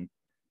again.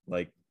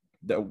 Like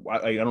that,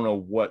 I don't know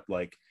what,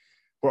 like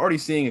we're already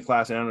seeing a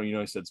class. And I don't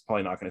know, I said it's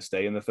probably not going to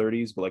stay in the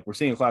 30s, but like we're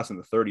seeing a class in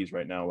the 30s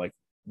right now. Like,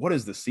 what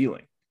is the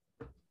ceiling?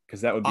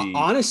 Because that would be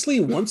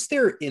honestly, once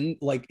they're in,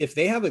 like if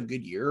they have a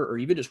good year, or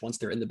even just once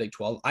they're in the Big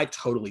 12, I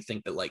totally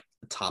think that like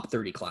the top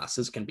 30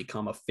 classes can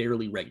become a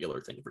fairly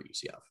regular thing for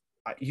UCF.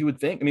 You would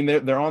think. I mean,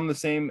 they're on the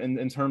same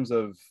in terms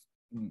of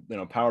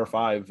Power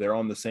 5. They're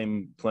on the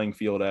same playing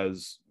field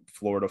as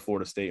Florida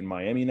State, and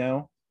Miami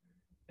now.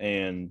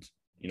 And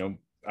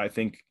I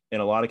think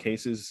in a lot of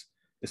cases,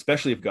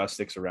 especially if Gus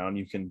sticks around,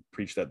 you can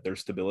preach that there's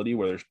stability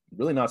where there's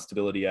really not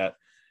stability at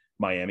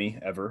Miami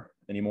ever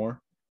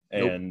anymore.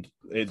 And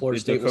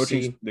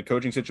the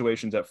coaching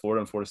situations at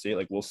Florida and Florida State,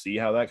 like we'll see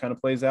how that kind of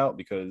plays out,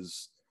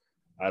 because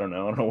I don't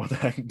know what the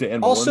heck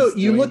Dan. Also,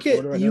 you look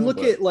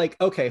at like,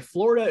 okay,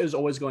 Florida is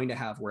always going to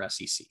have, we're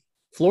SEC.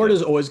 Florida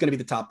is always going to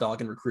be the top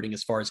dog in recruiting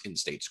as far as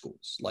in-state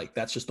schools. Like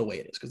that's just the way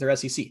it is because they're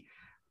SEC.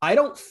 I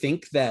don't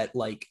think that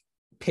like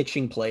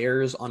pitching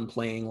players on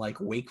playing like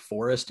Wake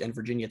Forest and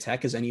Virginia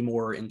Tech is any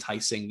more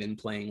enticing than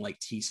playing like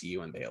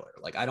TCU and Baylor.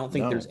 Like I don't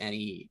think there's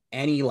any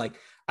like,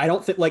 I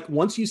don't think like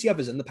once UCF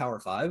is in the Power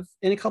 5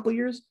 in a couple of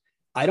years,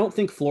 I don't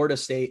think Florida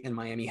State and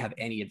Miami have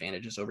any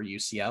advantages over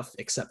UCF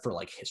except for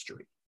like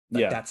history.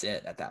 Like, that's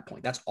it at that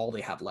point. That's all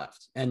they have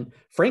left. And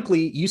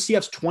frankly,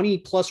 UCF's 20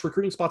 plus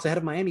recruiting spots ahead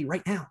of Miami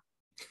right now.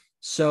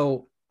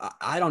 So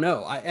I don't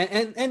know.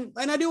 And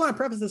I do want to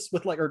preface this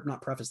with or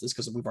not preface this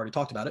because we've already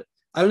talked about it.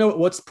 I don't know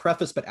what's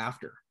preface, but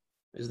after.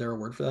 Is there a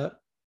word for that?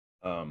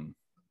 I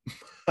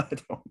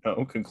don't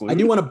know. Conclude. I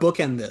do want to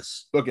bookend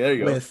this. Okay, there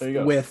you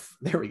go.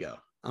 There we go.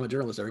 I'm a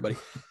journalist, everybody.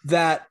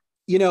 That,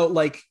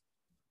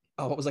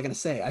 what was I going to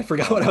say? I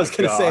forgot what I was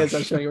going to say as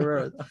I'm showing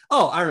you.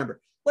 Oh, I remember.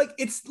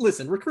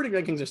 Recruiting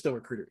rankings are still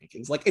recruiting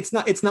rankings. Like, it's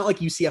not like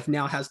UCF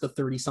now has the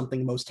 30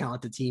 something most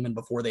talented team. And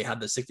before they had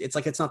the 60,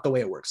 it's not the way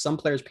it works. Some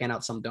players pan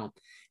out, some don't.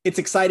 It's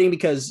exciting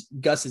because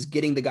Gus is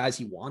getting the guys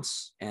he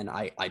wants. And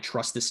I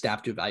trust this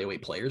staff to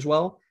evaluate players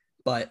well,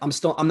 but I'm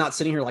not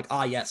sitting here like,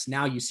 yes,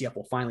 now UCF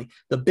will finally.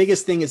 The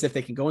biggest thing is if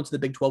they can go into the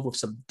Big 12 with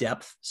some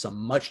depth, some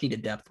much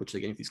needed depth, which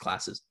they're getting these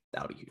classes,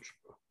 that'll be huge.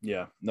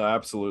 Yeah, no,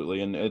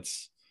 absolutely. And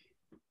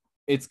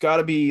it's got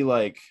to be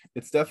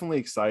it's definitely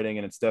exciting,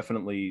 and it's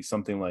definitely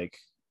something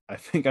I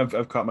think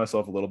I've caught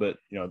myself a little bit,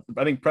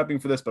 I think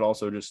prepping for this, but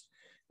also just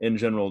in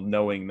general,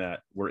 knowing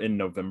that we're in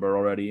November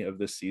already of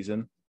this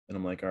season. And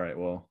I'm like, all right,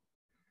 well,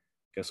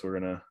 guess we're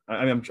going to,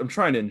 I'm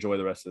trying to enjoy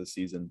the rest of the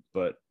season,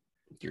 but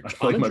I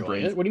feel like my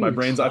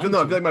brain's, I feel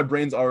like my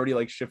brain's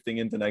already shifting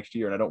into next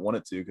year, and I don't want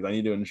it to, because I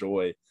need to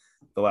enjoy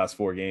the last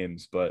 4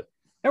 games, but.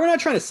 And we're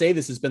not trying to say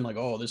this has been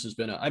this has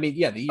been the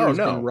year has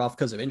been rough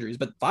because of injuries,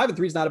 but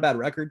 5-3 is not a bad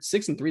record.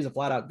 6-3 is a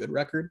flat out good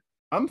record.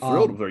 I'm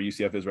thrilled with where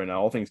UCF is right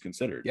now, all things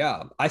considered.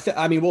 Yeah.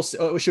 We'll see.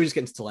 Should we just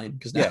get into Tulane?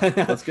 Because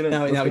let's get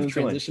into now we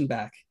transition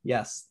back.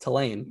 Yes.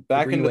 Tulane.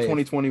 Back into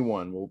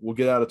 2021. We'll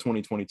get out of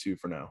 2022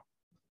 for now.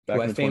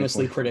 Who I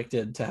famously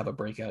predicted to have a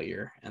breakout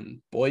year.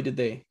 And boy, did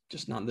they,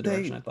 just not in the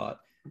direction I thought.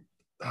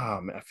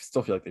 Oh man, I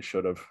still feel like they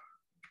should have.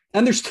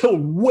 And they're still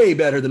way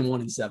better than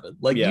 1-7.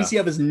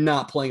 UCF is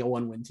not playing a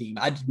 1-win team.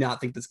 I do not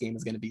think this game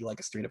is going to be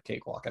a straight up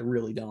cakewalk. I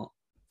really don't.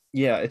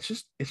 Yeah, it's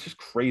just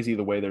crazy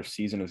the way their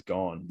season has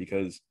gone,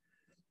 because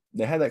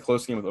they had that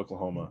close game with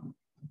Oklahoma.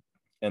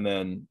 And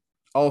then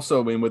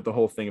also, with the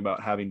whole thing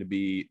about having to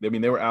be,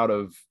 they were out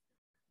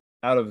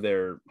of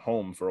their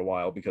home for a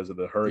while because of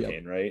the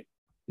hurricane, right?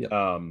 Yep.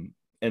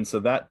 And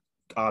so that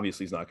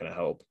obviously is not going to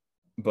help.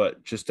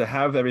 But just to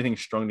have everything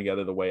strung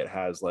together the way it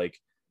has,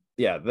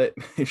 that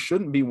it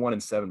shouldn't be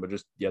 1-7, but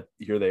just yet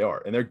here they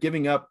are, and they're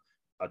giving up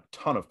a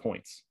ton of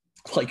points,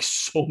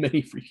 so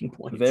many freaking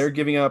points. They're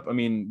giving up.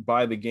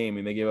 By the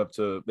game, they gave up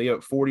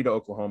 40 to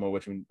Oklahoma,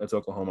 which that's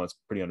Oklahoma. It's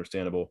pretty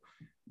understandable.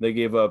 They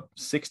gave up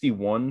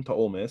 61 to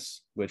Ole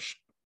Miss, which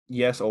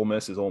yes, Ole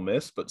Miss is Ole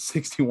Miss, but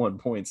 61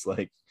 points,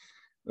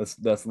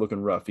 that's looking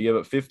rough. You gave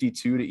up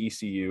 52 to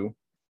ECU,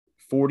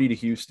 40 to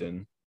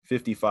Houston,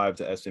 55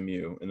 to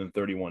SMU, and then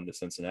 31 to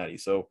Cincinnati.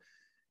 So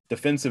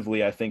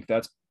defensively, I think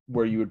that's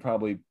where you would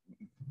probably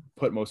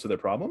put most of their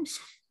problems.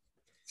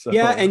 So,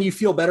 yeah, and you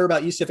feel better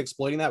about UCF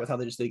exploiting that with how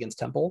they just did against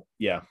Temple.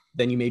 Yeah.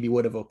 Than you maybe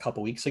would have a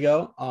couple weeks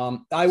ago.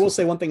 I will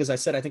say one thing, as I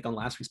said, I think on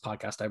last week's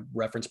podcast, I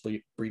referenced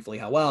briefly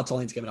how,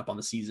 Tulane's given up on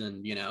the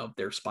season,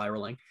 they're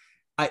spiraling.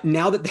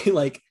 Now that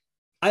they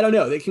I don't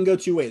know, they can go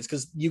two ways,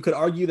 because you could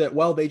argue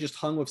that, they just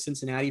hung with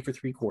Cincinnati for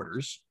 3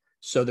 quarters.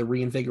 So they're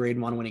reinvigorated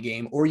and want to win a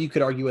game. Or you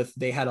could argue with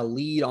they had a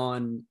lead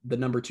on the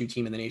number 2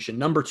 team in the nation,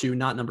 number 2,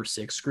 not number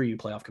 6, screw you,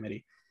 playoff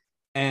committee.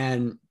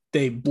 And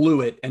they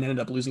blew it and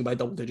ended up losing by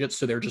double digits.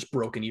 So they're just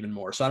broken even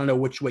more. So I don't know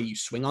which way you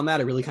swing on that.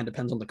 It really kind of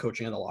depends on the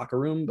coaching of the locker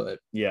room, but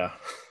yeah,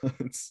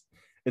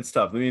 it's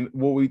tough.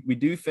 We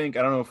do think,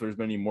 I don't know if there's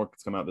been any more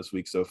that's come out this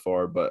week so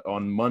far, but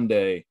on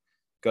Monday,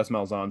 Gus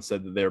Malzahn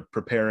said that they're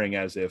preparing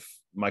as if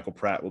Michael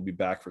Pratt will be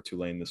back for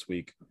Tulane this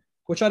week,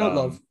 which I don't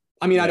love.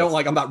 I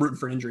don't I'm not rooting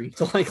for injury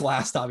to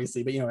last,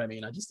 obviously, but you know what I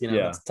mean? I just,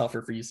 it's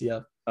tougher for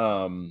UCF.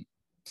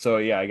 So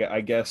yeah, I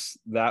guess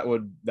that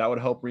would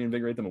help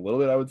reinvigorate them a little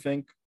bit, I would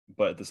think.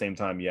 But at the same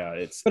time,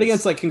 but again,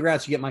 it's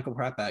congrats, you get Michael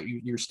Pratt back.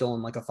 You're still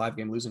in a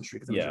 5-game losing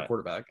streak with your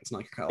quarterback. It's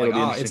not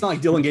it's not like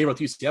Dylan Gabriel with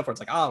UCF where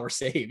it's we're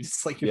saved.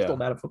 It's you're still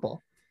bad at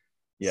football.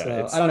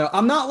 Yeah. So, I don't know.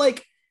 I'm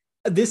not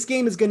this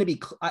game is going to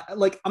be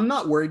I'm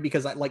not worried,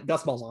 because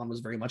Gus Malzahn was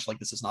very much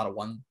this is not a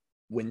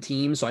 1-win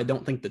team. So I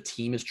don't think the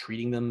team is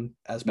treating them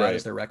as bad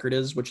as their record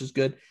is, which is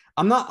good.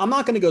 I'm not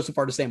going to go so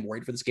far to say I'm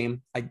worried for this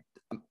game. I'm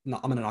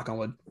going to knock on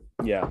wood.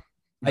 Yeah.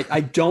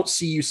 I don't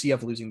see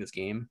UCF losing this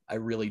game. I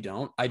really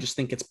don't. I just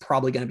think it's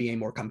probably going to be a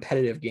more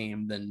competitive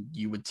game than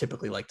you would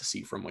typically like to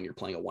see from when you're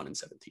playing a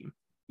 1-7 team.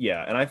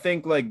 Yeah. And I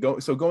think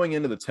going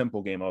into the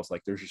Temple game, I was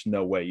there's just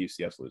no way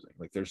UCF's losing.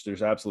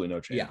 There's absolutely no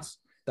chance. Yeah,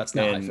 that's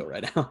not how I feel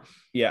right now.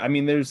 Yeah.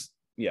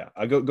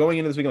 Going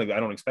into this weekend,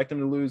 I don't expect them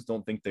to lose.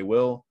 Don't think they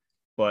will.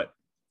 But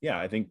yeah,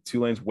 I think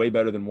Tulane's way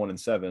better than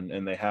 1-7,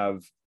 and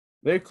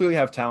they clearly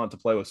have talent to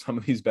play with some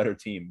of these better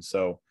teams.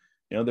 So,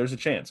 there's a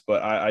chance,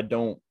 but I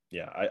don't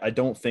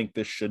think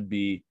this should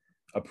be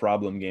a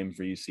problem game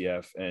for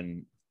UCF.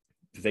 And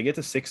if they get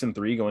to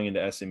 6-3 going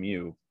into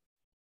SMU,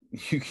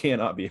 you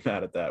cannot be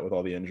mad at that with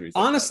all the injuries.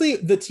 Honestly,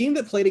 the team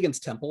that played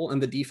against Temple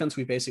and the defense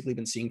we've basically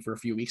been seeing for a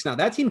few weeks now,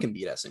 that team can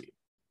beat SMU.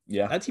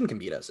 Yeah, that team can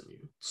beat SMU.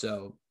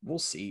 So we'll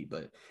see.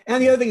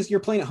 And the other thing is you're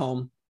playing at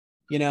home.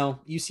 You know,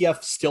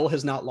 UCF still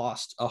has not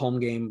lost a home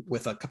game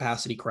with a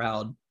capacity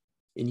crowd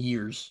in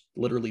years.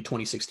 Literally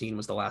 2016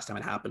 was the last time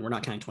it happened. We're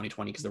not counting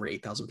 2020 because there were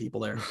 8,000 people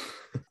there.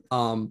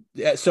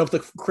 So if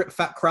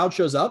the crowd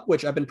shows up,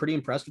 which I've been pretty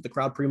impressed with the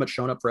crowd pretty much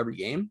showing up for every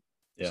game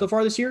so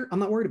far this year, I'm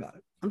not worried about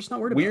it. I'm just not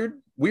worried about it.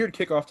 Weird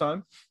kickoff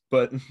time,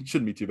 but it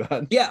shouldn't be too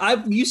bad. Yeah,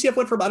 UCF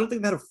went from, I don't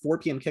think they had a 4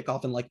 p.m.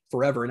 kickoff in like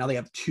forever, and now they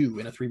have 2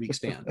 in a 3-week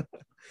span.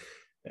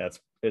 Yeah,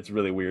 it's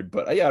really weird,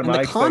 but yeah, and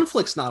the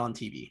conflict's not on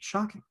TV.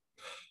 Shocking.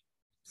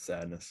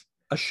 Sadness.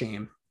 A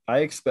shame. I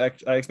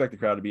expect the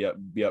crowd to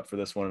be up for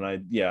this one,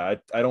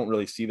 and I don't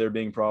really see there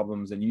being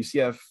problems. And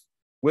UCF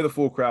with a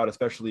full crowd,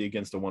 especially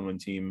against a 1-win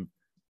team,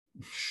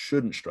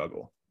 shouldn't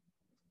struggle.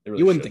 Really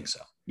you wouldn't think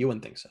so.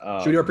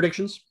 Should we do our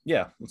predictions?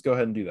 Yeah, let's go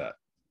ahead and do that.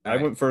 All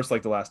right. Went first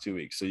like the last 2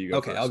 weeks, so you go.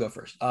 Okay, first. I'll go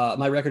first.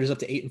 My record is up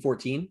to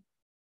 8-14.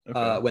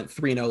 Okay. Went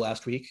 3-0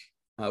 last week.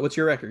 What's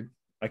your record?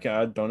 I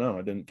don't know.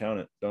 I didn't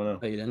count it. Don't know.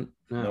 Oh, you didn't?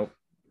 No. Nope.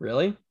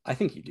 Really? I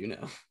think you do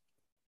know.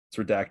 It's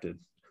redacted.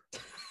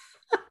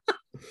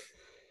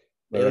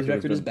 Bailey's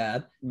record is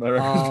bad. My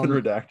record's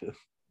been redacted.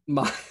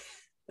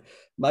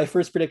 My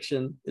first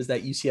prediction is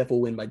that UCF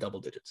will win by double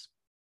digits.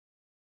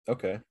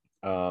 Okay.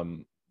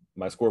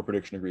 My score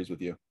prediction agrees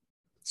with you.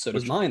 So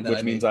does mine.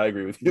 Which means I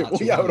agree with you. Well,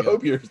 yeah, I would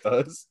hope yours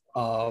does.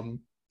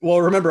 Well,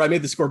 remember, I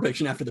made the score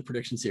prediction after the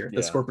predictions here.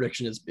 The score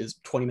prediction is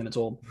 20 minutes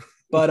old.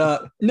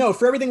 But no,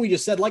 for everything we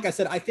just said, like I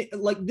said, I think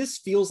like this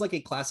feels like a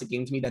classic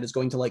game to me that is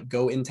going to like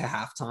go into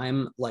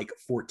halftime like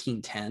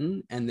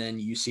 14-10, and then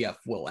UCF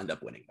will end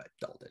up winning by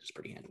double digits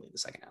pretty handily in the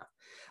second half.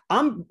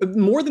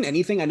 More than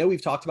anything, I know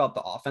we've talked about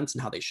the offense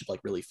and how they should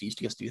like really feast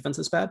against defense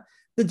this bad.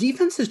 The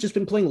defense has just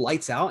been playing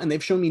lights out, and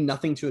they've shown me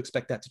nothing to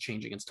expect that to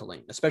change against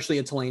Tulane, especially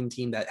a Tulane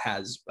team that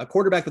has a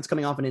quarterback that's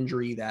coming off an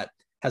injury that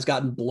has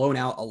gotten blown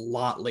out a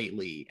lot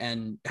lately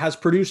and has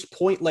produced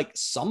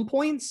some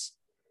points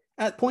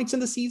at points in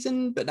the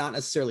season, but not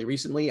necessarily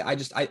recently. I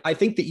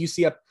think that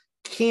UCF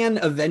can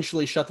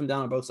eventually shut them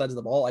down on both sides of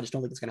the ball. I just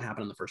don't think it's going to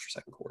happen in the first or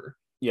second quarter.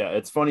 Yeah,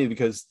 it's funny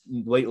because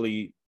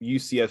lately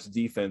UCF's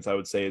defense, I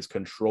would say, is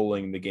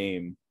controlling the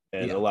game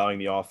and allowing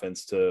the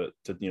offense to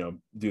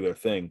do their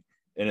thing.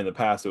 And in the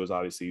past, it was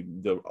obviously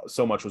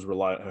so much was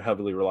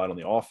heavily relied on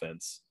the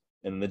offense,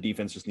 and the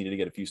defense just needed to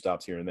get a few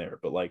stops here and there.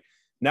 But like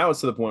now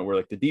it's to the point where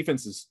like the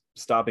defense is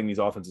stopping these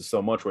offenses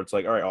so much where it's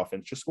like, all right,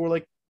 offense, just score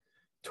like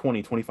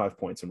 20, 25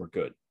 points and we're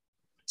good.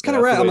 It's kind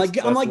of rad. I'm like,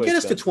 get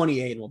us to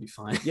 28 and we'll be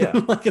fine. Yeah.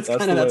 Like it's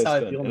kind of that's how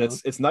I feel. And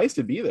it's nice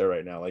to be there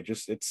right now. Like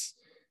it's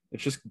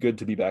just good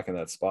to be back in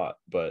that spot.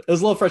 But it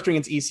was a little frustrating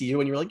against ECU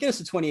when you were like, get us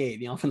to 28.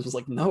 The offense was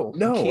like, no,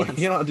 I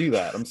cannot do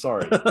that. I'm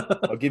sorry.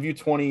 I'll give you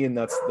 20 and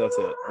that's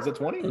it. Was it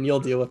 20? And you'll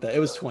deal with that. It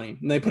was 20.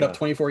 And they put up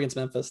 24 against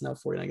Memphis, now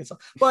 49 against them.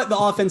 But the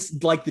offense,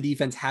 like the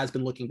defense, has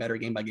been looking better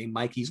game by game.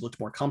 Mikey's looked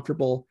more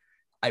comfortable.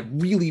 I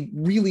really,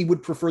 really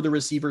would prefer the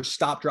receivers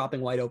stop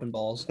dropping wide open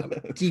balls. I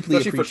would deeply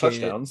appreciate for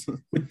touchdowns.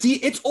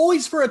 It's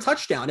always for a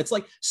touchdown. It's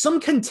like some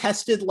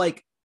contested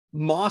like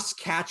Moss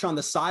catch on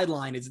the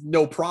sideline is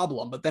no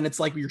problem, but then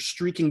it's like you're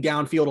streaking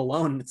downfield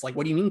alone. And it's like,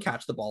 what do you mean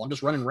catch the ball? I'm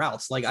just running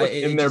routes. Like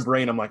in their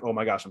brain, I'm like, oh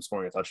my gosh, I'm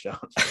scoring a touchdown.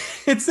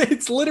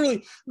 It's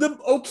literally the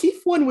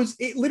O'Keefe one was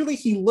it literally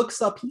he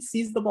looks up, he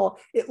sees the ball,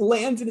 it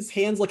lands in his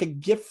hands like a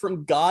gift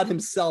from God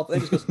himself,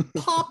 and it just goes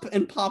pop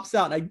and pops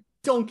out. And I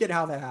don't get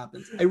how that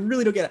happens. I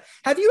really don't get it.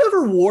 Have you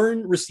ever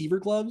worn receiver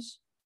gloves?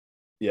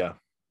 Yeah.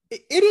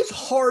 It is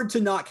hard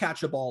to not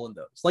catch a ball in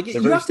those. Like you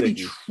have to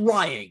be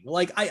trying.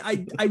 Like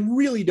I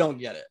really don't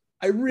get it.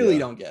 I really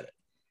don't get it.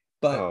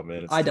 But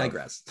I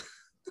digress.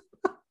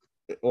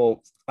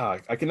 Well, I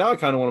kind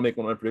of want to make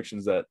one of my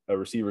predictions that a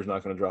receiver is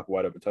not going to drop a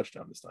wide open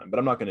touchdown this time, but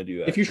I'm not going to do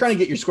that. If you're trying to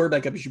get your score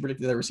back up, you should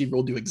predict that receiver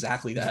will do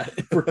exactly that.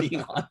 If we're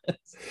being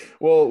honest.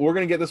 Well, we're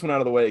going to get this one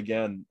out of the way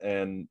again,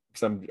 and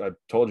because I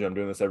told you I'm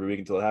doing this every week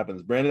until it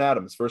happens. Brandon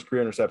Adams, first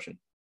career interception.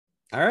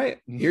 All right,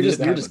 you're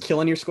just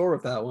killing your score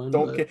with that one.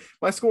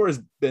 My score has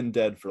been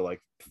dead for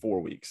like 4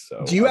 weeks.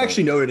 So do you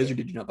actually know what it is, or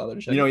did you not bother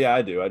to check? Yeah,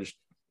 I do.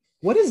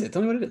 What is it?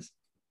 Tell me what it is.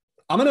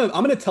 I'm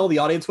gonna tell the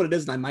audience what it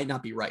is, and I might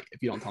not be right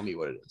if you don't tell me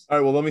what it is. All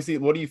right, well, let me see.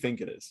 What do you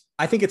think it is?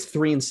 I think it's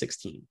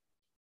 3-16.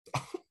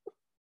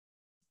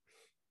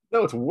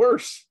 No, it's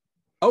worse.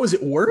 Oh, is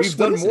it worse? We've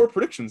done more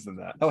predictions than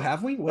that. Oh,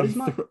 have we? What is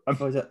mine?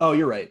 Oh,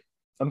 you're right.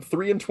 I'm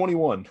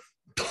 3-21.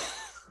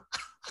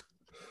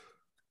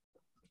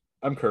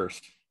 I'm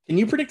cursed. Can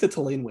you predict a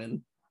Tulane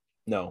win?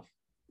 No.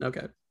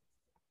 Okay.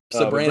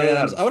 So Brandon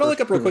Adams. I want to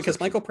look up real quick. Has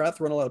Michael Pratt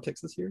thrown a lot of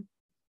picks this year?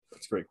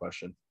 That's a great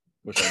question.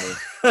 Wish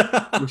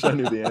I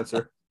knew the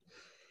answer.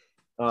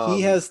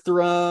 He has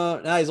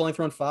thrown. He's only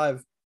thrown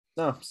 5.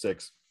 No,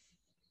 6.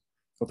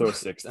 I'll throw a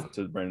 6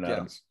 to Brandon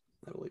Adams.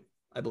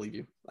 I believe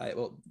you.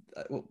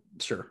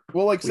 Sure.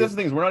 Well, like that's the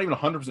thing is we're not even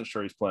 100%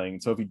 sure he's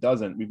playing. So if he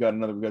doesn't, we've got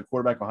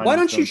quarterback behind. Why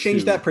don't you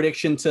change that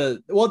prediction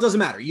to? Well, it doesn't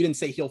matter. You didn't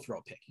say he'll throw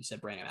a pick. You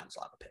said Brandon Adams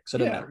will have a pick, so it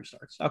doesn't matter who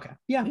starts. Okay.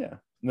 Yeah. And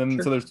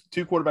then so there's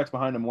 2 quarterbacks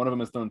behind him. One of them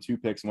has thrown 2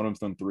 picks, and one of them's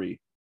thrown 3.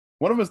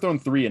 One of them has thrown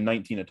 3 in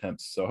 19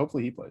 attempts. So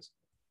hopefully he plays.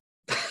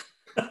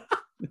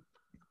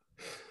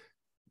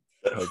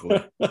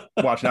 Hopefully.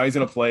 Watch, now he's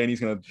going to play and he's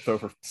going to throw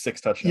for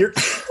 6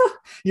 touchdowns.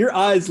 Your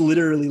eyes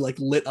literally like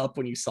lit up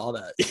when you saw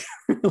that.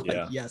 Like,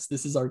 yeah. Yes,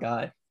 this is our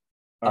guy.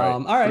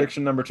 All right.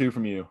 Prediction number 2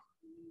 from you.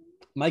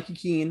 Mikey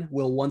Keene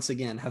will once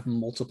again have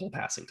multiple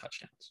passing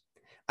touchdowns.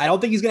 I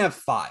don't think he's going to have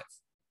 5.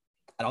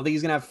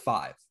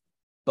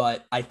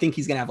 But I think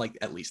he's going to have like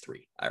at least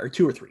 3 or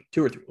 2 or 3.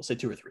 We'll say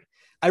 2 or 3.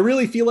 I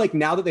really feel like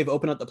now that they've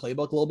opened up the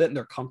playbook a little bit and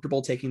they're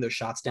comfortable taking those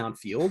shots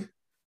downfield.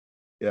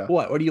 Yeah.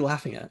 What are you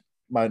laughing at?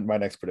 My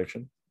next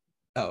prediction.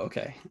 Oh,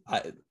 okay.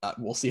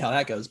 We'll see how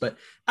that goes, but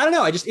I don't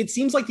know. It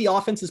seems like the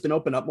offense has been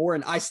opened up more,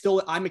 and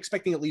I'm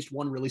expecting at least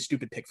one really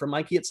stupid pick from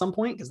Mikey at some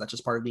point because that's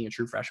just part of being a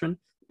true freshman.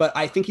 But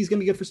I think he's going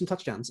to be good for some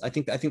touchdowns. I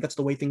think that's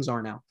the way things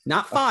are now.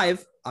 Not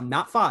 5. I'm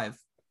not 5,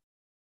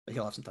 but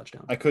he'll have some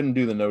touchdowns. I couldn't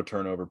do the no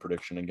turnover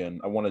prediction again.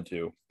 I wanted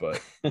to,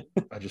 but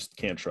I just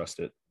can't trust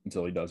it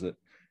until he does it.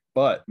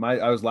 But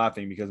I was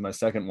laughing because my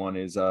second one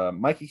is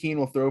Mikey Keene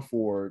will throw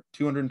for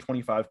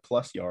 225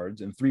 plus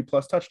yards and 3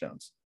 plus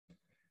touchdowns.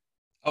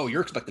 Oh,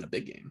 you're expecting a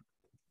big game.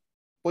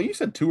 Well, you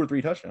said 2 or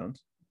 3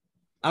 touchdowns.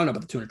 I don't know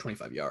about the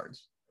 225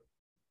 yards.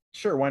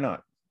 Sure, why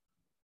not?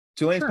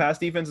 Tulane's pass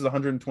defense is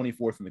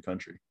 124th in the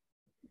country.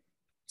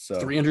 So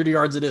 300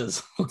 yards it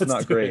is. It's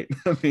not great.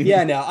 I mean,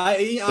 yeah, no.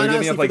 They're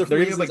giving up like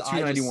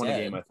 291 a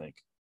game, I think.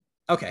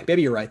 Okay,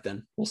 maybe you're right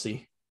then. We'll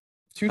see.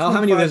 How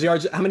many of those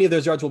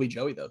yards will be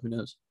Joey though? Who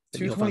knows?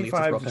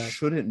 225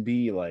 shouldn't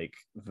be like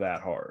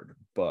that hard,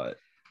 but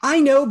I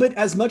know, but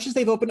as much as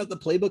they've opened up the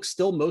playbook,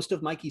 still most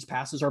of Mikey's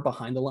passes are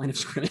behind the line of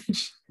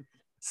scrimmage.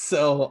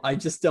 So I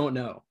just don't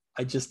know.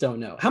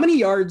 How many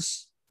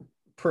yards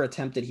per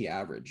attempt did he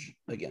average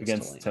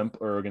against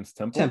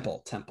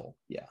Temple? Temple.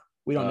 Yeah.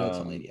 We don't know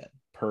Tulane yet.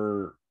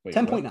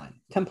 10.9.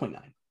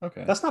 10.9.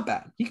 Okay. That's not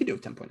bad. He could do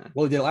 10.9.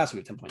 Well, he did last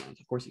week at 10.9.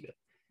 Of course he did.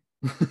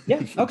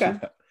 Yeah. Okay.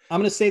 I'm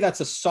going to say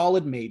that's a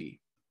solid maybe.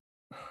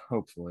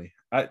 Hopefully.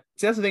 That's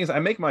the thing is I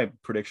make my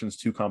predictions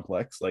too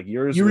complex. Like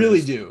yours. You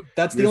really do.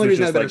 That's the only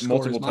reason I have better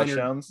multiple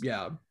touchdowns.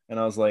 Yeah. And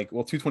I was like,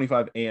 well,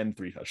 225 and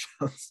 3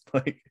 touchdowns.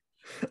 Like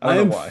I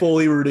am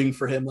fully rooting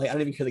for him. Like I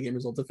don't even care the game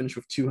result to finish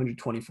with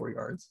 224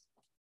 yards.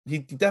 He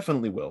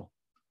definitely will.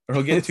 Or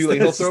he'll get to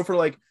like he'll throw for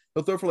like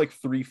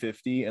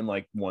 350 and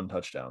like 1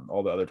 touchdown.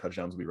 All the other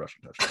touchdowns will be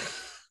rushing touchdowns.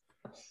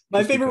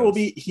 My favorite will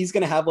be he's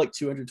going to have like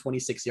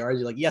 226 yards.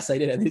 You're like, yes, I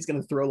did. And he's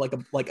going to throw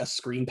like a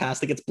screen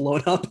pass that gets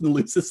blown up and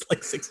loses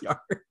like 6 yards.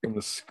 I'm going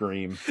to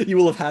scream. You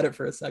will have had it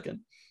for a second.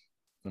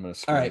 I'm going to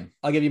scream. All right.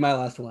 I'll give you my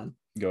last one.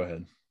 Go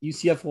ahead.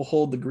 UCF will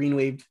hold the Green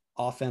Wave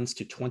offense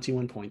to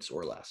 21 points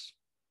or less.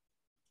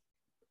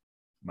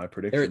 My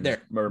prediction,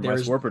 my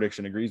score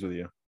prediction agrees with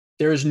you.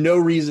 There's no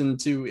reason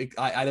to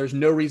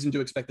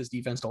expect this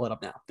defense to let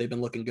up now. They've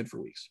been looking good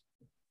for weeks.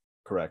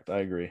 Correct. I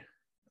agree.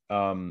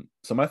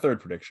 So my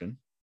third prediction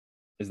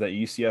is that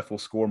UCF will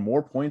score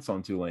more points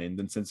on Tulane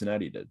than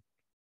Cincinnati did.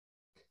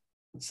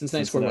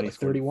 Cincinnati scored what, like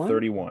 31?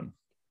 31.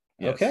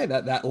 Yes. Okay,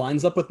 that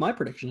lines up with my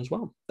prediction as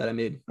well that I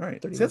made. All right.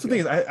 See, that's the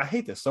thing is I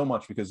hate this so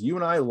much because you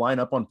and I line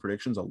up on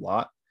predictions a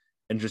lot,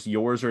 and just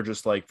yours are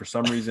just like for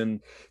some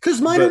reason.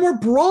 Because mine are more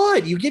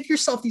broad. You give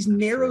yourself these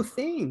narrow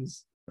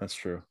things. That's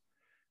true.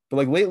 But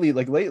like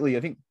lately, I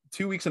think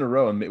 2 weeks in a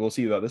row, and we'll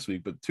see about this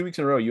week, but 2 weeks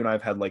in a row, you and I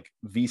have had like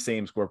the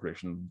same score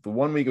prediction. The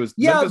 1 week it was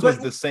Memphis was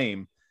the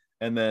same,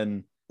 and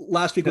then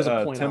last week was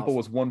a point Temple off.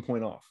 was 1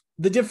 point off.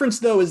 The difference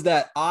though is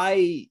that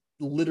I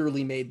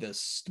literally made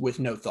this with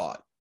no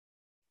thought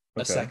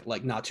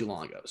not too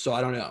long ago. So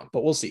I don't know,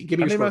 but we'll see. I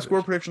made my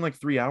score prediction like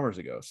 3 hours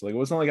ago. So like it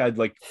wasn't like I'd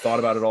like thought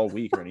about it all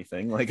week or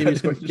anything. Like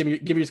give me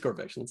your score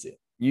prediction. Let's see it.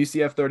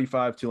 UCF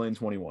 35, Tulane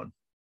 21.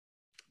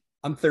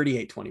 I'm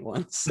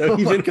 38-21. So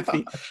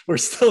we're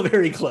still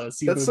very close.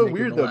 That's so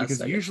weird though, because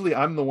usually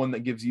I'm the one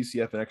that gives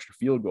UCF an extra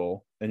field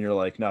goal, and you're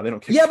like, no, they don't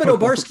kick. Yeah, but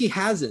Obarski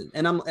hasn't,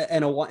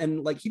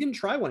 and like he didn't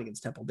try one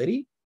against Temple, did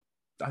he?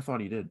 I thought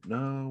he did.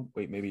 No,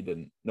 wait, maybe he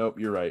didn't. Nope,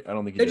 you're right. I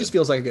don't think he did. Just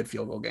feels like a good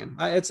field goal game.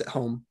 It's at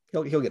home.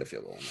 He'll get a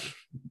field goal in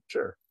there.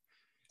 Sure.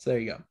 So there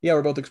you go. Yeah,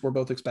 we're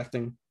both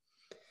expecting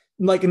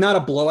like not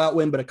a blowout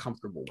win, but a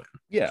comfortable win.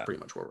 Yeah, that's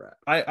pretty much where we're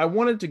at. I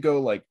wanted to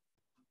go like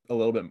a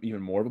little bit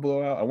even more of a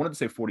blowout. I wanted to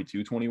say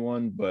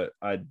 42-21, but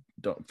I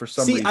don't for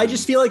some reason. I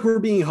just feel like we're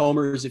being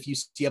homers if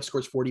UCF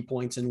scores 40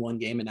 points in one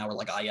game and now we're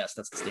like, yes,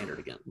 that's the standard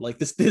again. Like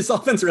this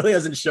offense really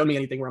hasn't shown me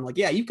anything where I'm like,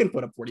 yeah, you can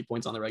put up 40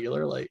 points on the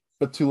regular. Like,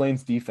 but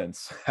Tulane's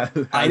defense has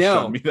I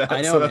know, shown me that. I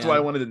know, so that's why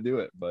I wanted to do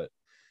it. But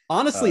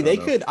honestly, they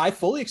could. I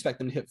fully expect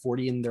them to hit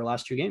 40 in their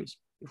last 2 games,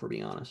 if we're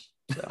being honest.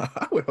 So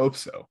I would hope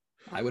so.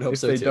 I would hope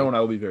so. If they don't,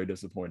 I will be very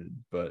disappointed.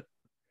 But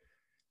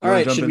all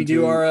right, should we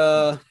do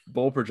our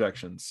bowl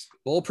projections?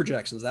 Bowl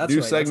projections. That's new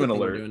right. segment That's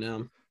alert. We're doing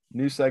now.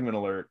 New segment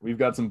alert. We've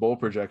got some bowl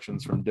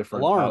projections from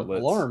different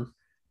outlets. Alarm.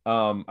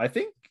 I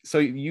think so.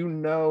 You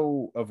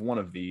know of one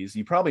of these.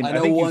 You probably. I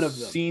think you've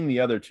seen the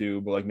other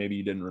 2, but like maybe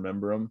you didn't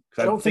remember them.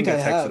 I don't think I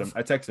texted him.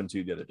 I texted him to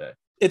you the other day.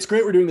 It's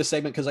great we're doing this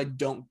segment because I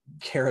don't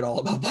care at all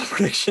about bowl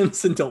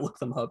predictions and don't look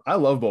them up. I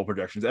love bowl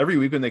projections. Every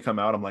week when they come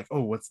out, I'm like,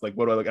 oh, what do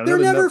I look? They're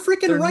never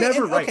freaking right.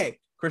 Never right. Okay,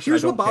 Christian,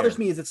 here's what bothers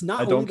me is it's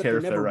not only that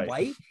they're never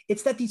right.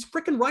 It's that these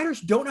freaking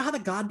writers don't know how the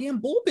goddamn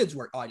bowl bids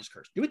work. Oh, I just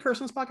cursed. Do we curse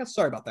on this podcast?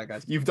 Sorry about that,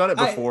 guys. You've done it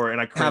before, and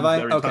I cringe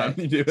every time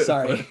you do it.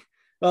 Sorry.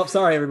 Well,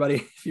 sorry everybody.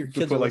 If your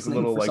kids put are like a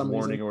little like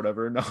warning or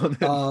whatever. No,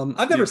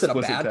 I've never said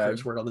a bad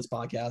curse word on this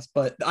podcast,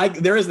 but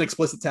there is an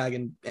explicit tag,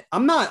 and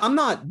I'm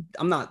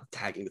not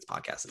tagging this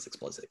podcast as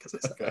explicit because I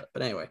said that.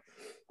 But anyway,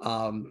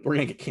 we're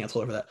gonna get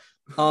canceled over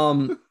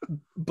that.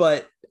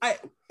 But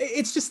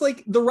it's just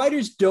like the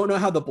writers don't know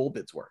how the bowl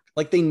bids work.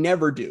 Like they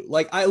never do.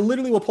 Like I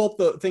literally will pull up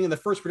the thing in the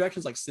first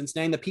projections, like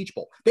Cincinnati in the Peach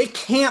Bowl. They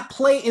can't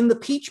play in the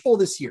Peach Bowl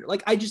this year.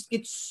 Like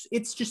it's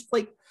just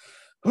like.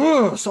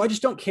 Oh, so I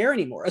just don't care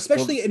anymore,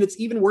 especially, and it's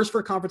even worse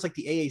for a conference like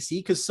the AAC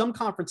because some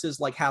conferences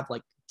like have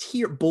like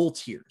bowl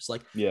tiers,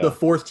 like the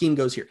fourth team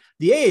goes here.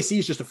 The AAC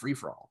is just a free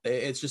for all.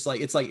 It's just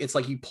like it's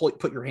like you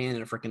put your hand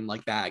in a freaking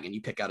like bag and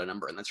you pick out a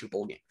number and that's your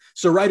bowl game.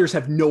 So writers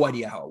have no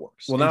idea how it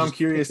works. Well, now I'm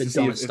curious to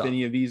see if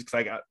any of these,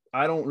 because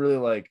I don't really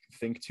like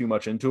think too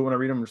much into it when I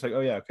read them. I'm just like,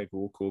 oh yeah, okay,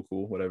 cool,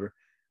 whatever.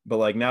 But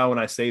like now when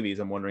I say these,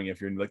 I'm wondering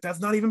if you're like, that's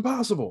not even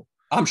possible.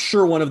 I'm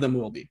sure one of them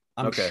will be.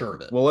 I'm sure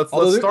of it. Well, let's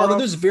start although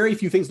there's very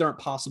few things that aren't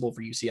possible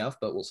for UCF,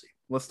 but we'll see.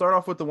 Let's start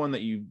off with the one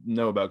that you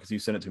know about because you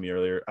sent it to me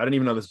earlier. I didn't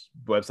even know this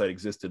website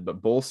existed,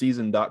 but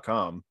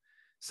bowlseason.com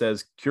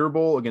says Cure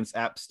Bowl against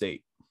App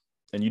State,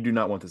 and you do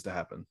not want this to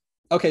happen.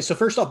 Okay, so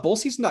first off,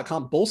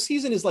 bowlseason.com. Bowl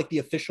Season is like the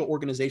official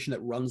organization that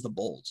runs the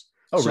bowls.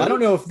 Oh, so really? I don't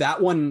know if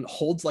that one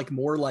holds like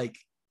more like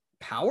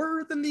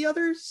power than the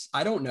others.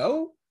 I don't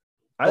know.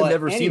 I've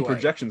never seen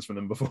projections from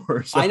them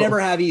before. So. I never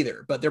have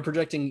either, but they're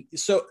projecting.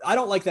 So I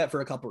don't like that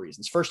for a couple of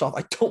reasons. First off,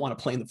 I don't want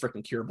to play in the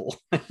freaking Cure Bowl.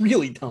 I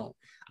really don't.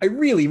 I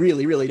really,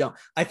 really, really don't.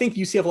 I think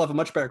UCF will have a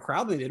much better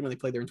crowd than they did when they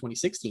played there in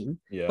 2016.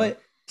 Yeah. But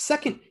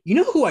second, you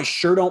know who I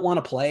sure don't want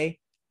to play?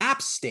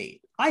 App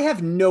State. I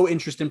have no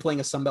interest in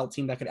playing a Sun Belt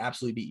team that could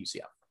absolutely beat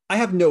UCF. I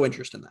have no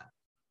interest in that.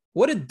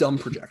 What a dumb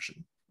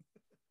projection.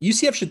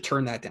 UCF should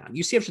turn that down.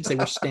 UCF should say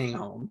we're staying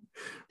home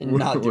and we're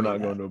not going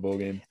to a bowl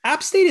game.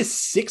 App State is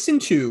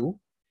 6-2.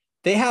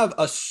 They have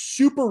a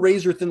super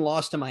razor thin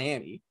loss to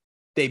Miami.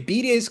 They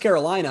beat East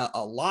Carolina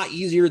a lot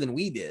easier than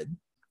we did.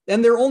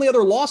 And their only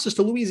other loss is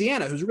to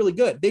Louisiana, who's really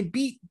good. They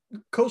beat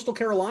Coastal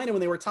Carolina when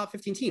they were a top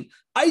 15 team.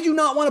 I do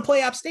not want to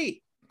play App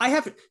State.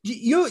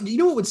 You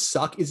know what would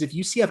suck is if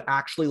UCF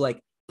actually like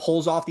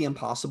pulls off the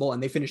impossible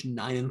and they finish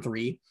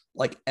 9-3,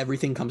 like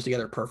everything comes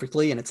together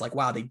perfectly. And it's like,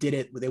 wow, they did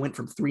it. They went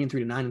from 3-3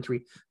 to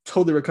 9-3,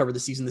 totally recovered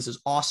the season. This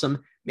is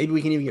awesome. Maybe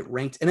we can even get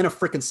ranked. And then a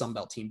freaking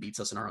Sunbelt team beats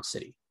us in our own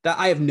city. That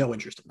I have no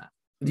interest in that.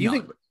 Do you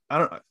think,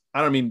 I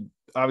don't mean,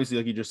 obviously,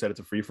 like you just said, it's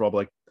a free for all, but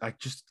like, I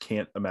just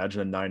can't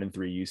imagine a 9-3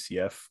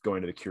 UCF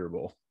going to the Cure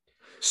Bowl.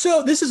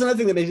 So this is another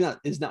thing that maybe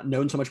is not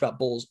known so much about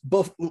bowls.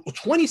 Both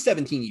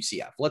 2017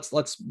 UCF.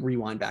 Let's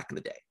rewind back in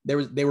the day.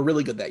 They were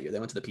really good that year. They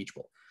went to the Peach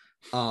Bowl,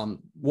 won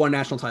a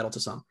national title to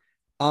some.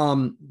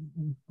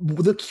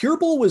 The Cure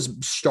Bowl was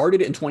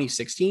started in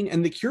 2016,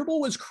 and the Cure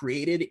Bowl was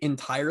created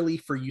entirely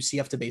for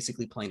UCF to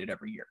basically play in it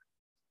every year.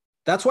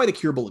 That's why the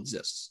Cure Bowl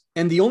exists.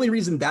 And the only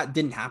reason that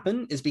didn't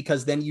happen is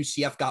because then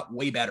UCF got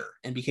way better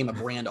and became a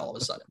brand all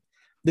of a sudden.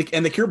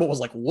 And the Cure Bowl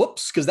was like,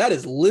 whoops, because that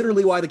is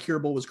literally why the Cure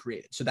Bowl was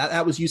created. So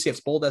that was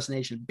UCF's bowl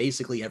destination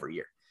basically every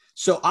year.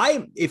 So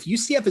if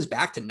UCF is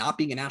back to not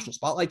being a national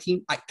spotlight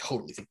team, I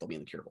totally think they'll be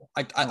in the Cure Bowl.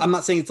 I'm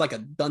not saying it's like a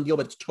done deal,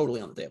 but it's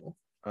totally on the table.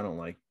 I don't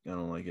like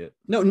it.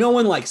 No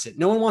one likes it.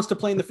 No one wants to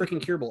play in the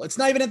freaking Cure Bowl. It's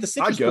not even at the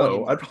Citrus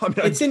Bowl.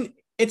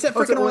 It's at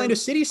freaking Orlando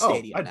City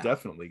Stadium. I'd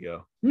definitely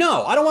go.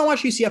 No, I don't want to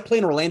watch UCF play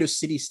in Orlando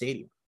City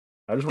Stadium.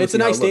 It's a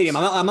nice stadium.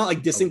 I'm not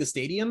like dissing the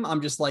stadium.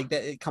 I'm just like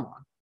that. Come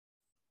on.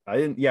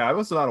 I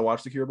was not to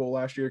watch the Cure Bowl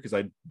last year because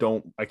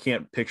I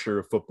can't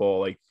picture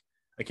football. Like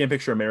I can't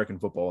picture American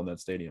football in that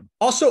stadium.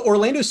 Also,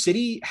 Orlando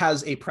City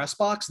has a press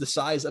box the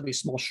size of a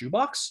small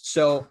shoebox.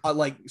 So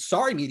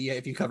sorry media,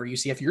 if you cover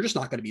UCF, you're just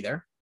not going to be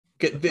there.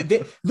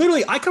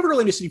 Literally, I covered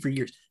Orlando City for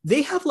years.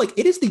 They have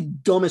it is the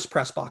dumbest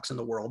press box in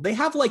the world. They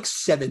have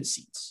 7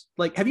 seats.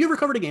 Have you ever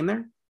covered a game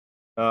there?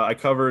 I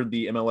covered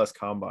the MLS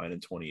Combine in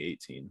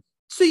 2018.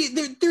 So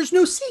there's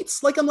no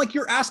seats.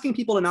 You're asking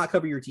people to not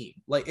cover your team.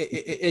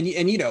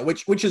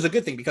 Which is a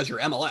good thing because you're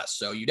MLS,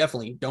 so you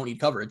definitely don't need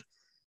coverage.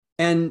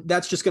 And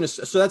that's just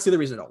so that's the other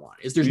reason I don't want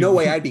it, is there's no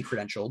way I'd be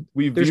credentialed.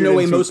 There's no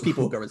way most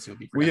people who cover the team would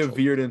be credentialed. We have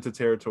veered into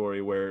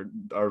territory where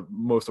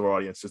most of our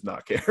audience does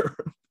not care.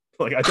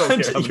 I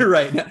don't care. You're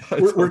right.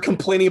 We're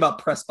complaining about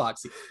press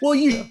box. Well,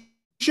 you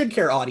should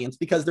care, audience,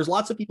 because there's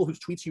lots of people whose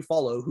tweets you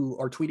follow who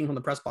are tweeting from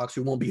the press box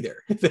who won't be there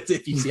if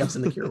UCF's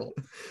in the Cure Bowl.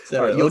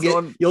 So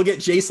right, you'll get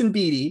Jason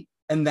Beatty,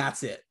 and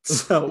that's it.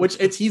 So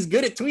he's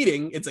good at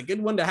tweeting. It's a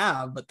good one to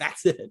have, but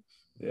that's it.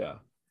 Yeah.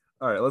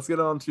 All right, let's get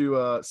on to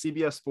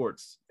CBS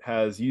Sports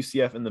has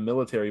UCF in the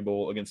Military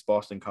Bowl against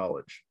Boston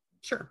College.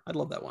 Sure, I'd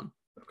love that one.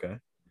 Okay.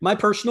 My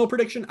personal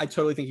prediction, I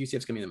totally think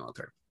UCF's going to be in the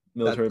military.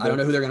 Military I don't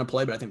know who they're going to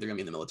play, but I think they're going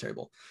to be in the Military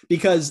Bowl,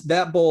 because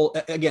that bowl,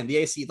 again, the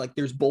AC, like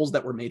there's bowls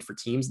that were made for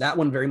teams. That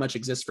one very much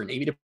exists for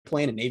Navy to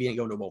play in, and Navy ain't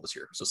going to a bowl this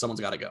year. So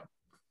someone's got to go.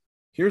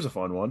 Here's a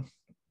fun one.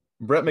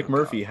 Brett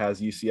McMurphy has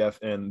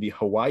UCF in the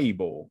Hawaii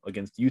Bowl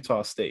against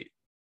Utah State.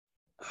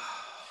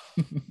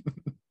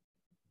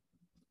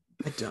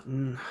 I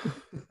don't.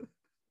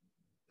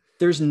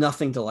 There's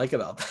nothing to like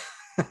about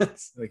that.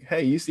 Like,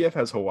 hey, UCF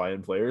has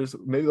Hawaiian players.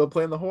 Maybe they'll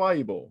play in the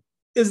Hawaii Bowl.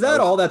 Is that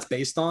all that's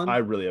based on? I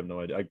really have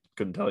no idea. I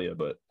couldn't tell you,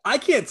 but I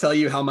can't tell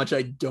you how much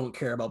I don't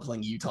care about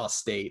playing Utah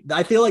State.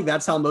 I feel like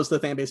that's how most of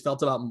the fan base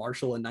felt about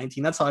Marshall in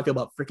 19. That's how I feel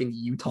about freaking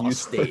Utah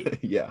State.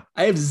 Yeah.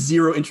 I have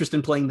zero interest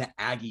in playing the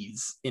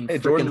Aggies in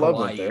freaking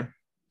Hawaii. There.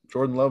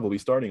 Jordan Love will be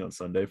starting on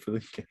Sunday for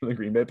the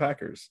Green Bay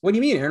Packers. What do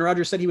you mean? Aaron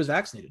Rodgers said he was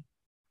vaccinated.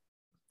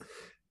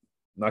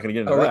 Not going to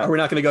get into that. Are we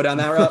not going to go down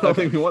that route? I don't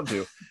think we want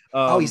to.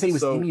 He said he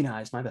was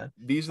immunized. My bad.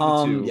 These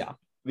are the two. Yeah.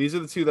 These are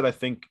the two that I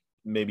think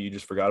maybe you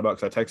just forgot about,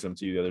 because I texted them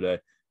to you the other day.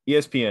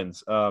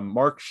 ESPN's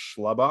Mark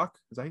Schlabach.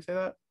 Is that how you say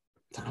that?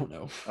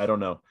 I don't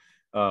know.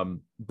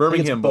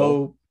 Birmingham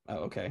Bowl. Oh,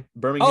 okay.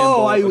 Birmingham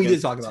Bowl. We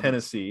did talk about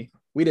Tennessee. This.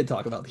 We did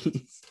talk about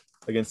these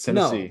against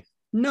Tennessee.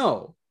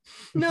 No.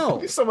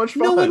 It'd be so much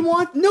fun. No,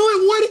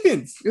 it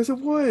wouldn't. Yes, it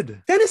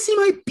would. Tennessee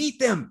might beat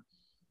them.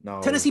 No.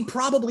 Tennessee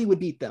probably would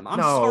beat them. I'm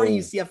sorry,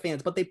 UCF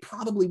fans, but they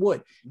probably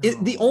would.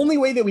 The only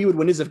way that we would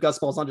win is if Gus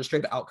Malzahn just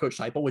straight out coach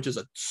Heupel, which is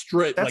a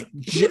straight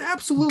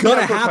absolutely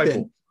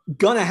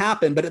gonna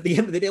happen. But at the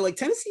end of the day, like,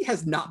 Tennessee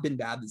has not been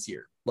bad this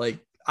year. Like,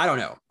 I don't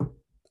know.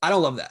 I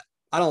don't love that.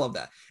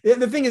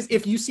 The thing is,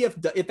 if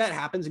that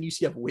happens and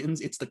UCF wins,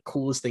 it's the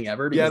coolest thing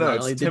ever. Because not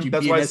only did you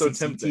beat an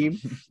SEC team,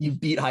 you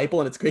beat Heupel,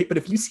 and it's great. But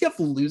if UCF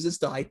loses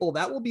to Heupel,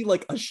 that will be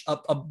like a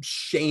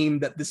shame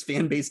that this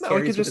fan base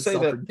carries with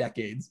itself for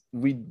decades.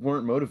 We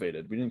weren't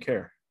motivated. We didn't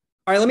care.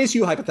 All right, let me ask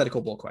you a hypothetical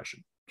bowl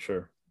question.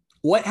 Sure.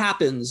 What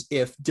happens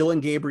if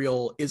Dylan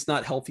Gabriel is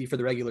not healthy for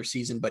the regular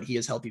season, but he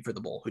is healthy for the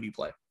bowl? Who do you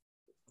play?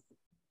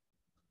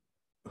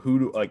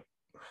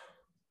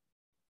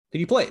 Did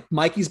you play?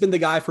 Mikey's been the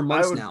guy for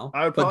months now.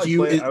 I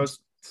would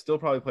still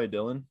probably play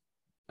Dylan.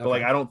 But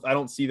like, I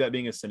don't see that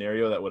being a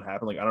scenario that would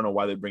happen. Like, I don't know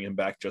why they bring him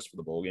back just for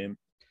the bowl game.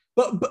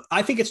 But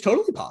I think it's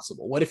totally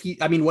possible. What if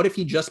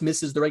he just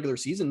misses the regular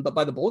season, but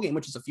by the bowl game,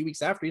 which is a few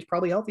weeks after, he's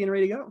probably healthy and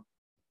ready to go.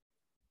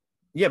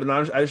 Yeah,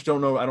 but I just don't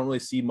know. I don't really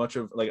see much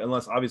of, like,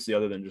 unless obviously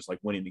other than just like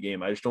winning the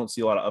game. I just don't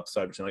see a lot of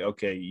upside for saying like,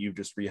 okay, you've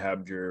just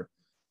rehabbed your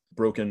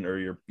broken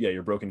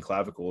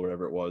clavicle or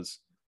whatever it was,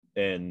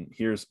 and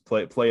here's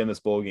play in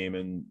this bowl game,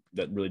 and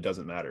that really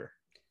doesn't matter.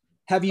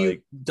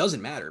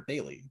 Doesn't matter,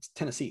 Bailey. It's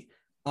Tennessee.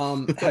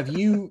 Have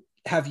you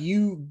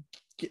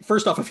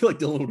first off, I feel like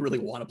Dylan would really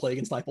want to play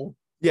against Heupel.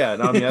 Yeah,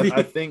 no, I mean,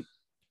 I think,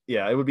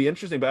 yeah, it would be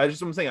interesting, but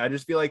I'm saying, I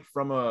just feel like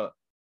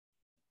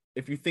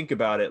if you think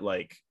about it,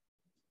 like,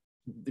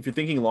 if you're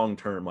thinking long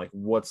term, like,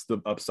 what's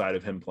the upside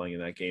of him playing in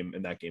that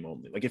game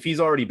only? Like, if he's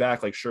already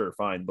back, like, sure,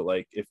 fine, but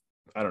like, if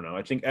I don't know,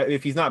 I think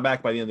if he's not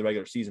back by the end of the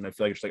regular season, I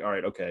feel like it's like, all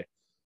right, okay,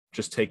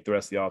 just take the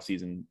rest of the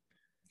offseason.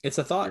 It's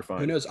a thought.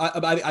 Who knows?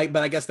 But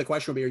I guess the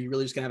question would be, are you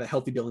really just gonna have a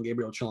healthy Dylan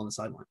Gabriel chill on the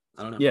sideline?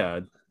 I don't know. Yeah,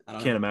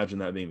 I can't imagine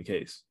that being the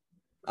case.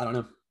 I don't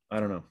know.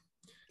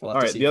 All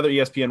right, the other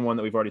ESPN one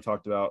that we've already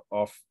talked about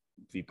off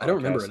the podcast. I don't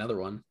remember another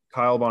one.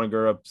 Kyle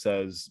Bonagura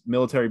says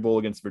Military Bowl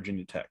against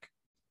Virginia Tech.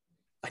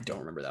 I don't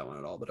remember that one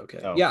at all, but okay.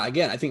 Oh. Yeah,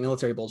 again, I think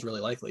Military Bowl is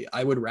really likely.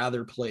 I would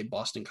rather play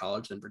Boston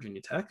College than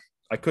Virginia Tech.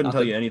 I couldn't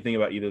tell you anything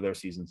about either of their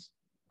seasons.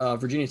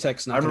 Virginia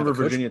Tech's not. I remember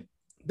Virginia.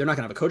 They're not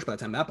going to have a coach by the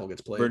time that bowl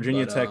gets played.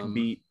 Virginia Tech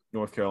beat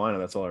North Carolina.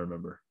 That's all I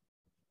remember.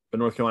 But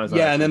North Carolina's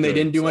and then they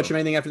didn't do much of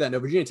anything after that. No,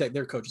 Virginia Tech,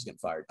 their coach is getting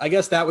fired. I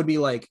guess that would be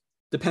like,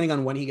 depending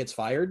on when he gets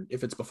fired,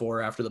 if it's before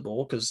or after the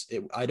bowl, because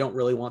I don't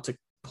really want to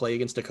play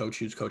against a coach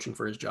who's coaching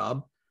for his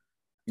job.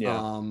 Yeah.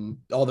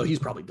 Although he's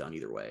probably done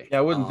either way. Yeah,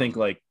 I wouldn't think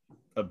like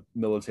a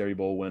Military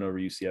Bowl win over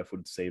UCF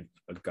would save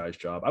a guy's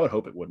job. I would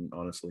hope it wouldn't,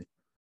 honestly.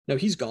 No,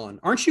 he's gone.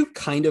 Aren't you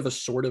kind of a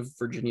sort of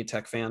Virginia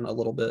Tech fan a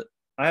little bit?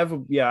 I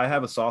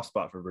have a soft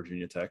spot for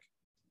Virginia Tech.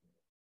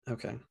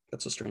 Okay,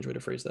 that's a strange way to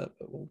phrase that.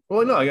 But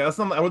well, no, I guess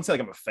I wouldn't say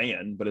like I'm a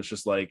fan, but it's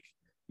just like,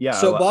 yeah.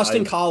 So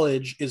Boston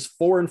College is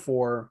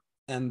 4-4,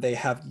 and they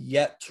have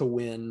yet to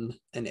win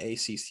an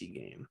ACC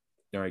game.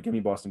 All right, give me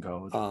Boston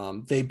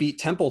College. They beat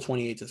Temple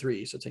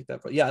 28-3. So take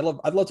that. Yeah,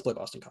 I'd love to play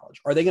Boston College.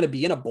 Are they going to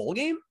be in a bowl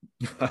game?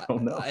 I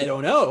don't know. I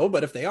don't know,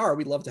 but if they are,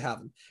 we'd love to have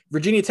them.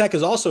 Virginia Tech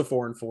is also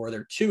 4-4.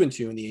 They're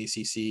 2-2 in the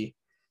ACC.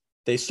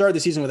 They started the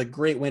season with a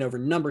great win over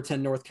number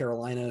 10 North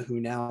Carolina, who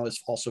now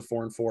is also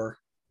 4-4.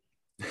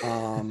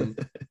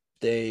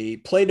 They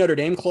played Notre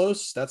Dame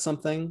close. That's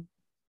something.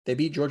 They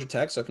beat Georgia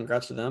Tech, so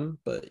congrats to them.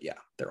 But yeah,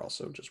 they're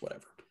also just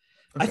whatever.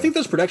 Okay. I think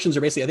those predictions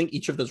are basically, I think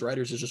each of those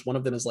writers is just one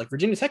of them is like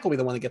Virginia Tech will be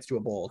the one that gets to a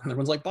bowl. And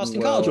everyone's like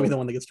Boston College will be the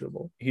one that gets to a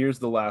bowl. Here's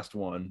the last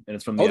one, and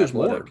it's from the Athletic.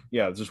 There's more.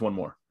 Yeah, there's just one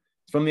more.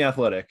 It's from the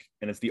Athletic,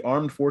 and it's the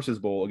Armed Forces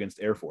Bowl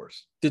against Air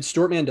Force. Did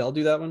Stuart Mandel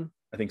do that one?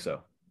 I think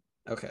so.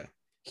 Okay.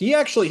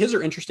 His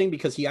are interesting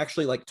because he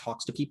actually like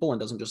talks to people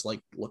and doesn't just like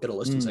look at a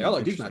list and say, "Oh,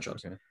 like these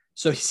matchups." Okay.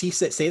 So he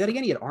say that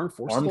again. He had Armed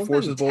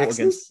Forces Bowl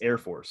against Air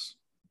Force.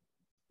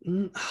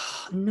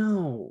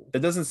 No.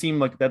 That doesn't seem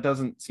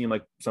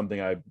like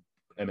something I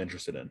am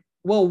interested in.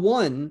 Well,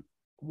 one,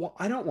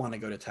 I don't want to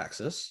go to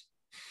Texas.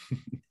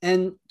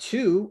 And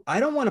two, I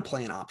don't want to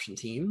play an option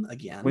team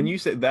again. When you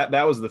say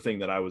that was the thing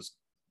that I was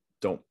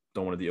don't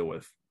want to deal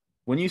with.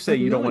 When you say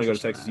you don't want to go to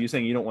Texas, you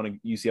saying you don't want to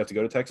UCF to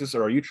go to Texas,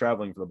 or are you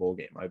traveling for the bowl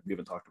game? We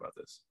haven't talked about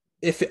this.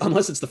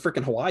 Unless it's the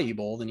freaking Hawaii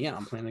Bowl, then yeah,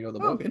 I'm planning to go to the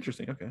bowl. Oh,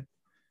 interesting. Okay.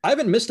 I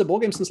haven't missed a bowl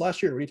game since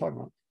last year. What are you talking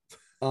about?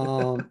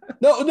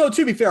 No,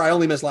 to be fair, I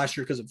only missed last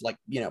year because of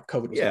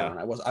COVID was going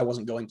on. I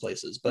wasn't going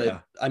places,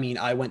 but I mean,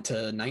 I went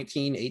to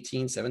 19,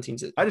 18, 17.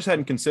 I just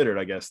hadn't considered,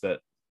 I guess, that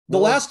the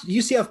last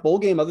UCF bowl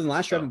game other than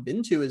last year I haven't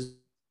been to is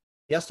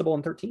Fiesta Bowl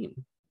in 13.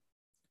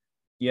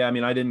 Yeah, I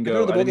mean, I didn't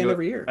go to the bowl game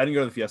every year. I didn't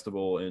go to the Fiesta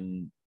Bowl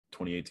in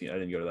 2018. I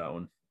didn't go to that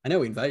one. I know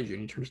we invited you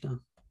and you turned us down.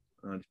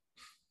 I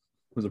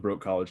was a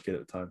broke college kid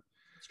at the time.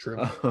 It's true.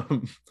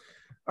 All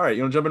right,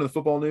 you want to jump into the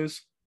football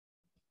news?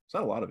 It's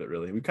not a lot of it,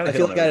 really. I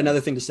feel like I had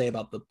another thing to say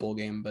about the bowl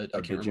game, but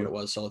I can't remember what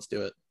it was, so let's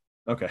do it.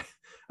 Okay.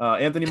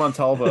 Anthony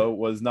Montalvo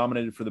was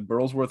nominated for the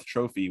Burlsworth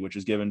Trophy, which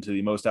is given to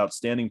the most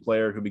outstanding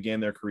player who began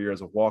their career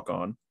as a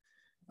walk-on.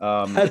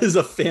 That is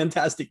a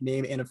fantastic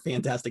name and a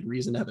fantastic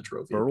reason to have a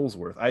trophy.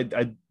 Burlsworth.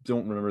 I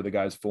don't remember the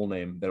guy's full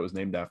name that it was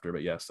named after,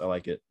 but yes, I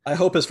like it. I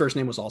hope his first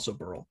name was also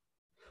Burl.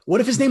 What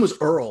if his name was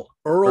Earl?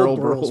 Earl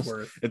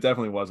Burlsworth. It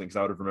definitely wasn't, because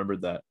I would have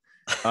remembered that.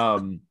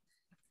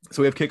 So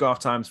we have kickoff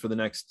times for the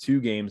next two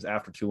games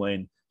after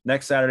Tulane.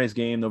 Next Saturday's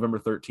game, November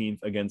 13th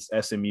against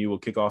SMU, will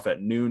kick off at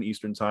noon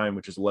Eastern time,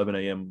 which is 11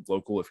 a.m.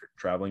 local if you're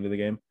traveling to the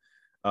game.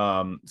 It's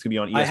going to be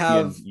on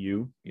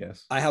ESPN.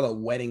 Yes. I have a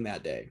wedding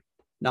that day.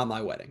 Not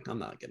my wedding. I'm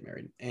not getting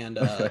married. And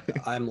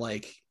I'm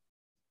like,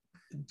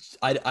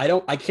 I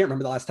can't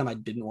remember the last time I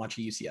didn't watch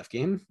a UCF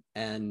game.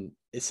 And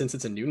since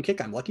it's a noon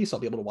kick, I'm lucky. So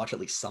I'll be able to watch at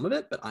least some of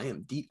it. But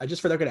I'm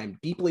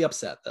deeply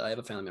upset that I have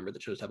a family member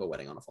that chose to have a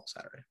wedding on a fall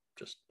Saturday.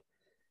 Just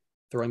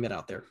throwing that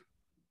out there.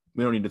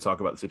 We don't need to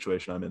talk about the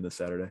situation I'm in this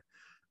Saturday.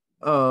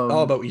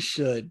 But we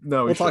should.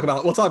 No, we'll talk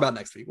about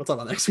next week. We'll talk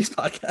about next week's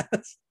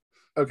podcast.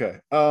 Okay.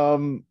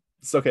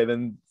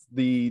 Then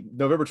the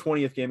November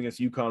 20th game against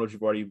UConn, which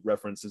you've already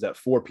referenced, is at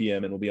 4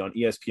 p.m. and will be on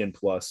ESPN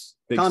Plus.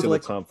 Big civil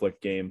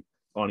conflict game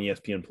on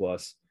ESPN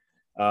Plus.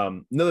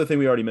 Another thing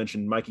we already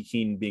mentioned, Mikey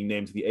Keene being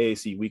named to the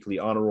AAC Weekly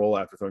Honor Roll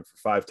after throwing for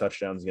 5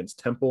 touchdowns against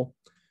Temple.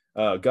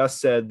 Gus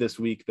said this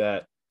week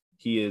that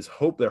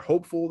they're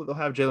hopeful that they'll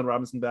have Jalen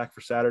Robinson back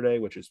for Saturday,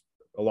 which is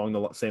along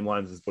the same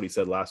lines as what he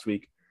said last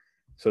week.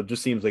 So it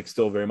just seems like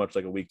still very much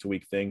like a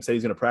week-to-week thing. Said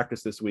he's going to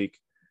practice this week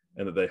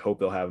and that they hope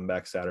they'll have him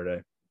back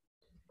Saturday.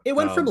 It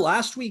went from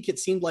last week, it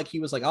seemed like he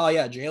was like, oh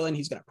yeah, Jalen,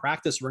 he's going to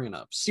practice, we're going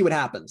to see what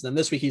happens. Then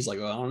this week he's like,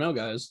 well, I don't know,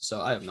 guys.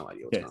 So I have no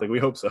idea. It's like, we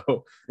hope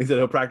so. He said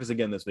he'll practice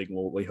again this week,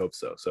 and we hope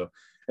so.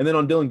 And then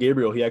on Dylan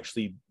Gabriel, he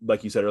actually,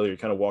 like you said earlier,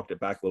 kind of walked it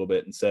back a little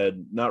bit and said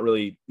he didn't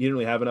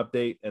really have an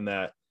update, and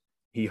that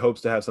he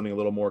hopes to have something a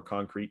little more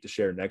concrete to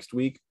share next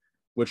week,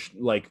 which,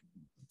 like,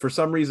 for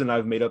some reason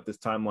I've made up this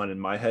timeline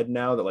in my head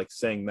now that, like,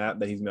 saying that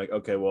he's gonna be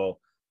like, okay, well,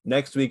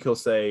 next week he'll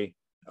say,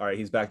 all right,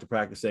 he's back to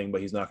practicing, but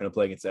he's not going to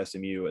play against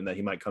SMU, and that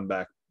he might come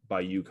back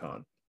by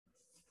UConn.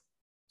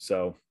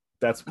 So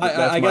that's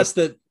I guess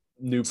that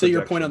new. So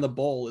your point on the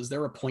bowl, is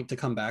there a point to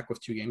come back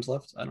with 2 games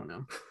left? I don't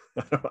know.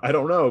 I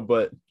don't know,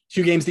 but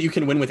 2 games that you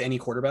can win with any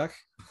quarterback.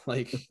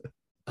 Like,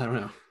 I don't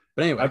know.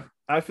 But anyway,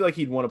 I feel like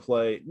he'd want to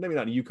play, maybe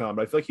not UConn,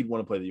 but I feel like he'd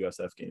want to play the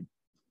USF game.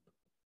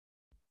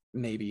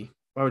 Maybe.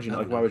 Why would you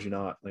not? Why would you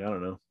not? Like, I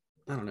don't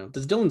know.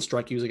 Does Dylan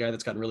strike you as a guy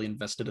that's gotten really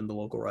invested in the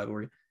local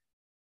rivalry?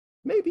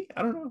 Maybe.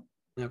 I don't know.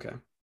 Okay.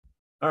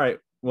 All right.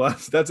 Well,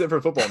 that's it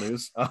for football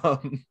news.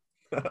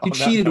 You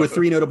cheated with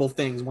 3 notable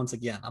things once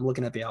again. I'm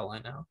looking at the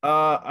outline now.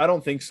 I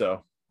don't think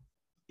so.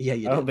 Yeah,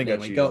 you. I don't think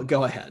anyway, I cheated.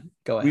 Go ahead.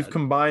 We've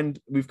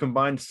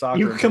combined soccer.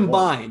 You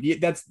combined.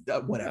 That's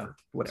whatever.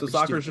 So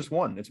soccer is just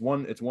one. It's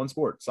one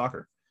sport.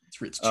 Soccer.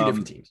 It's 2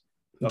 different teams.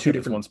 Okay, 2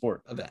 different one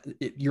sport.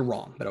 You're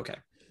wrong, but okay.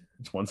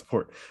 It's one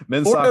sport.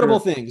 4 notable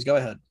things. Go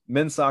ahead.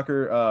 Men's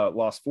soccer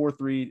lost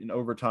 4-3 in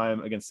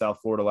overtime against South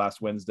Florida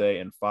last Wednesday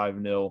and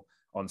 5-0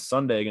 on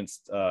Sunday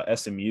against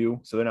SMU.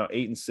 So they're now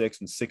 8-6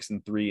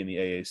 and 6-3 in the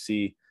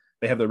AAC.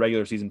 They have the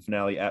regular season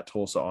finale at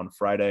Tulsa on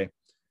Friday.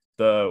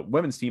 The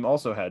women's team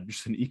also had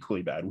just an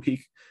equally bad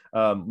week,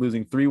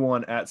 losing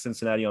 3-1 at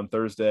Cincinnati on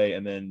Thursday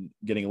and then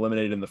getting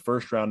eliminated in the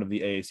first round of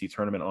the AAC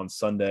tournament on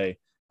Sunday,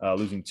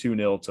 losing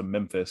 2-0 to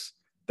Memphis.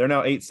 They're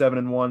now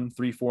 8-7-1,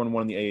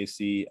 3-4-1 in the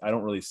AAC. I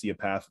don't really see a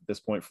path at this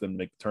point for them to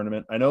make the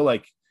tournament. I know,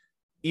 like,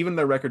 even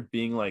their record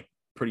being like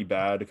pretty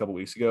bad a couple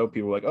weeks ago,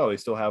 people were like, oh, they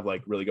still have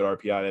like really good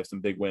RPI. They have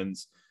some big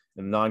wins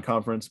in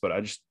non-conference, but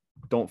I just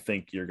don't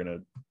think you're going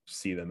to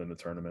see them in the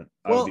tournament.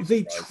 Well,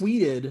 they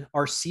tweeted,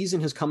 our season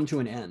has come to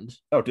an end.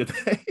 Oh, did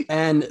they?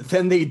 And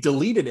then they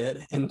deleted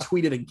it and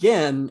tweeted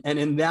again.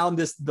 And now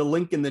the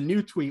link in the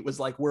new tweet was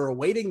like, we're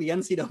awaiting the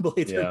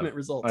NCAA tournament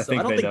results.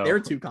 I don't think they're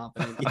too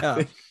confident.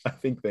 Yeah. I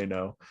think they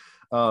know.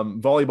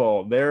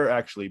 Volleyball, they're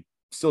actually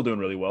still doing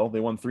really well. They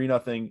won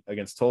 3-0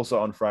 against Tulsa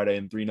on Friday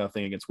and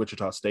 3-0 against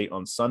Wichita State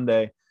on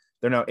Sunday.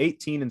 They're now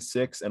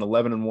 18-6 and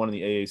 11-1 in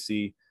the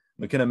AAC.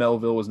 McKenna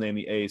Melville was named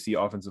the AAC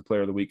Offensive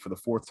Player of the Week for the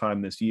 4th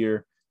time this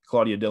year.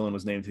 Claudia Dillon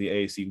was named to the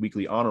AAC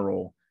Weekly Honor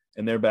Roll,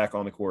 and they're back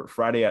on the court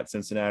Friday at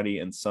Cincinnati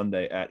and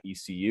Sunday at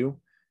ECU.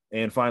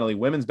 And finally,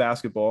 women's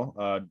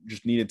basketball,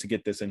 just needed to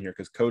get this in here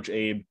because Coach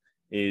Abe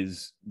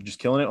is just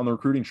killing it on the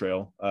recruiting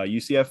trail.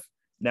 UCF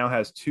now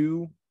has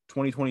 2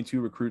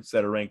 2022 recruits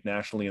that are ranked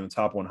nationally in the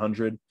top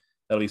 100.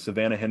 That'll be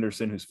Savannah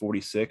Henderson, who's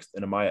 46th,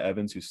 and Amaya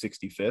Evans, who's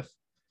 65th.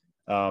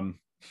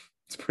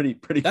 It's pretty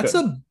That's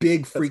good. A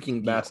big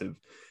freaking deal. Massive.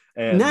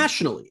 And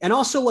nationally. And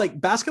also,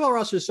 like, basketball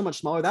roster is so much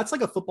smaller. That's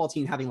like a football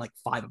team having like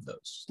 5 of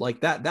those.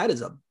 Like that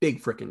is a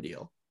big freaking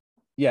deal.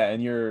 Yeah,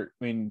 and you're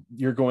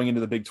going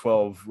into the Big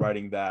 12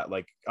 writing that,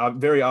 like,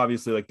 very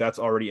obviously, like, that's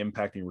already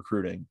impacting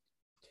recruiting.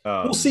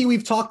 We'll see.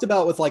 We've talked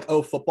about with like,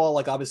 football,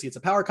 like, obviously it's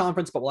a power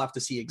conference, but we'll have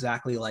to see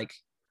exactly like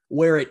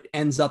where it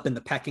ends up in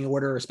the pecking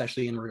order,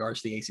 especially in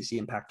regards to the ACC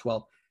and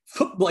Pac-12.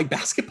 Like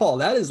basketball,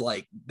 that is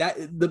like that.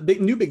 The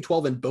new Big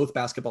 12 in both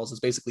basketballs is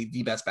basically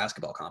the best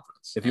basketball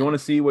conference. If you want to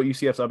see what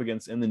UCF's up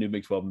against in the new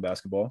Big 12 in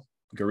basketball,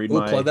 go read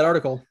plug that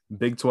article.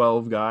 Big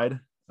 12 guide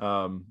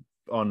on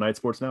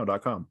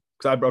nightsportsnow.com.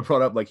 Because I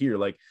brought up like here,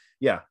 like,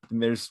 yeah,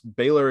 there's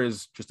Baylor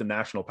is just a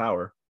national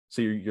power.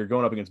 So you're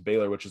going up against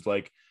Baylor, which is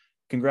like,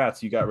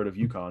 congrats, you got rid of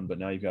UConn, but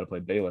now you've got to play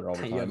Baylor all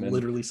the time. You have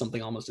literally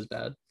something almost as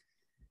bad.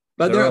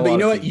 But you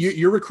know what?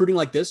 You're recruiting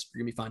like this,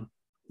 you're gonna be fine.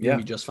 You're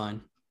gonna be just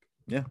fine.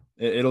 Yeah,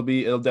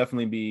 it'll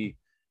definitely be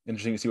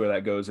interesting to see where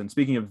that goes. And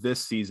speaking of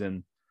this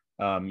season,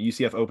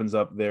 UCF opens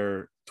up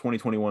their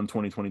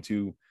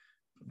 2021-2022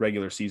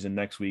 regular season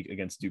next week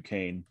against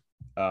Duquesne.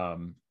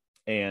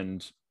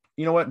 And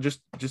you know what?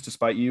 Just to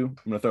spite you, I'm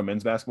going to throw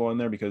men's basketball in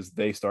there because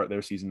they start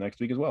their season next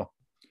week as well.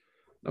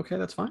 Okay,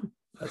 that's fine.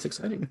 That's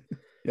exciting.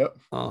 Yep.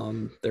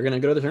 They're going to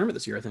go to the tournament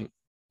this year, I think.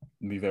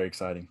 It'll be very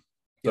exciting.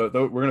 Yep.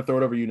 So we're going to throw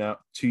it over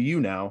to you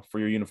now for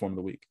your uniform of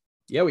the week.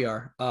 Yeah, we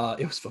are.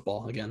 It was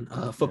football again.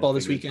 Football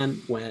this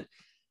weekend went.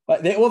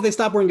 They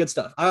stopped wearing good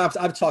stuff. I've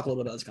talked a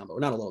little bit about this combo,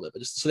 not a little bit, but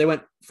just so they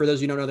went. For those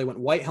of you who don't know, they went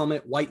white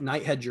helmet, white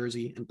Nighthead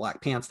jersey, and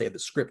black pants. They had the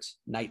script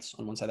Knights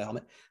on one side of the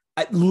helmet.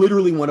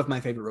 Literally one of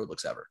my favorite road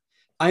looks ever.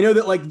 I know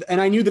that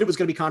and I knew that it was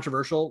going to be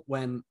controversial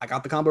when I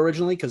got the combo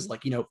originally because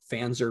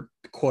fans are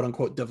quote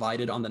unquote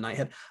divided on the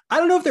Nighthead. I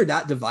don't know if they're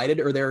that divided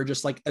or they're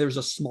just like there's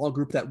a small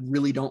group that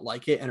really don't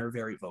like it and are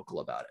very vocal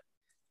about it.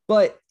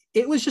 But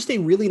it was just a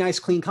really nice,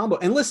 clean combo.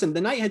 And listen, the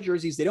Nighthead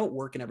jerseys, they don't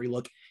work in every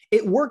look.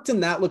 It worked in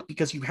that look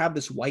because you have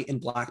this white and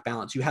black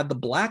balance. You had the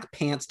black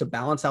pants to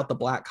balance out the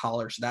black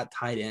collar, so that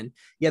tied in.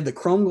 You had the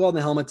chrome gold on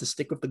the helmet to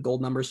stick with the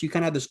gold numbers. So you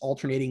kind of had this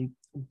alternating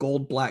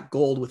gold, black,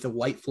 gold with the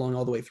white flowing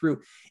all the way through.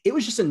 It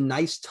was just a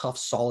nice, tough,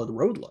 solid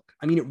road look.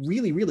 I mean, it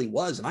really, really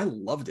was. And I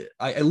loved it.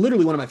 I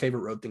literally one of my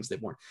favorite road things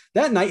they've worn.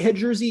 That Nighthead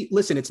jersey,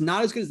 listen, it's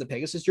not as good as the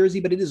Pegasus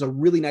jersey, but it is a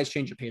really nice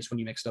change of pace when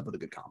you mix it up with a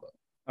good combo.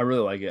 I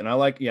really like it. And I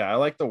like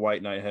the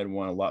white Nighthead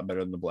one a lot better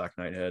than the black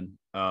Nighthead.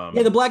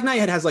 The black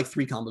Nighthead has like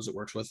 3 combos it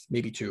works with,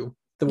 maybe 2.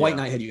 The white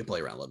Nighthead you can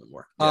play around a little bit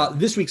more. Yeah.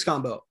 This week's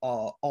combo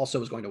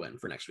also is going to win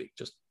for next week.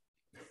 Just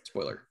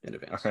spoiler in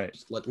advance. All right.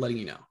 Just letting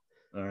you know.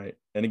 All right.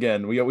 And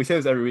again, we say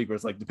this every week where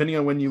it's like, depending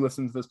on when you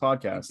listen to this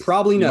podcast, you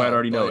probably you might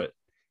already know it.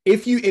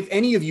 If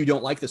any of you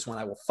don't like this one,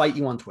 I will fight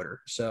you on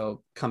Twitter.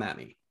 So come at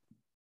me.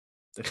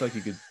 I feel like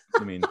you could,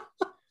 I mean,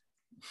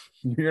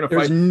 you're gonna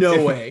There's fight.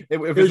 No way.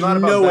 If There's it's not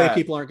about no way that,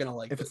 people aren't gonna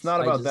like. If it's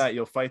not about that,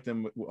 you'll fight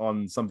them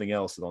on something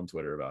else on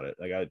Twitter about it.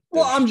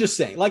 I'm just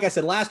saying. Like I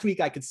said last week,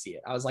 I could see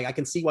it. I was like, I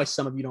can see why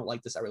some of you don't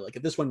like this. I really like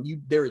it. This one,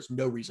 there is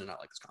no reason not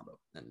like this combo,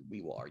 and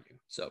we will argue.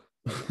 So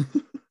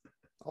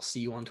I'll see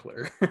you on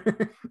Twitter.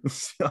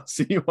 I'll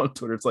see you on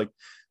Twitter. It's like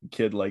a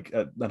kid like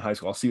in high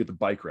school. I'll see you at the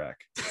bike rack.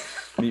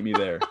 Meet me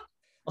there.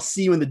 I'll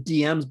see you in the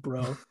DMs,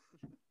 bro.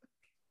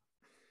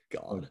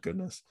 God. Oh,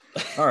 goodness.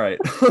 All right.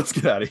 Let's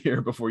get out of here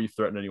before you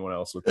threaten anyone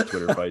else with the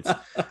Twitter fights.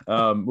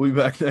 We'll be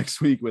back next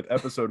week with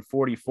episode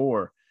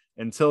 44.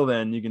 Until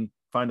then, you can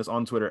find us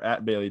on Twitter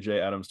at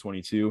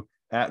BaileyJAdams22,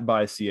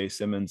 at @CA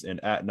Simmons,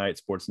 and at Night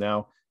Sports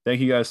Now. Thank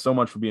you guys so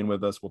much for being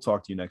with us. We'll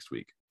talk to you next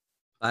week.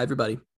 Bye, everybody.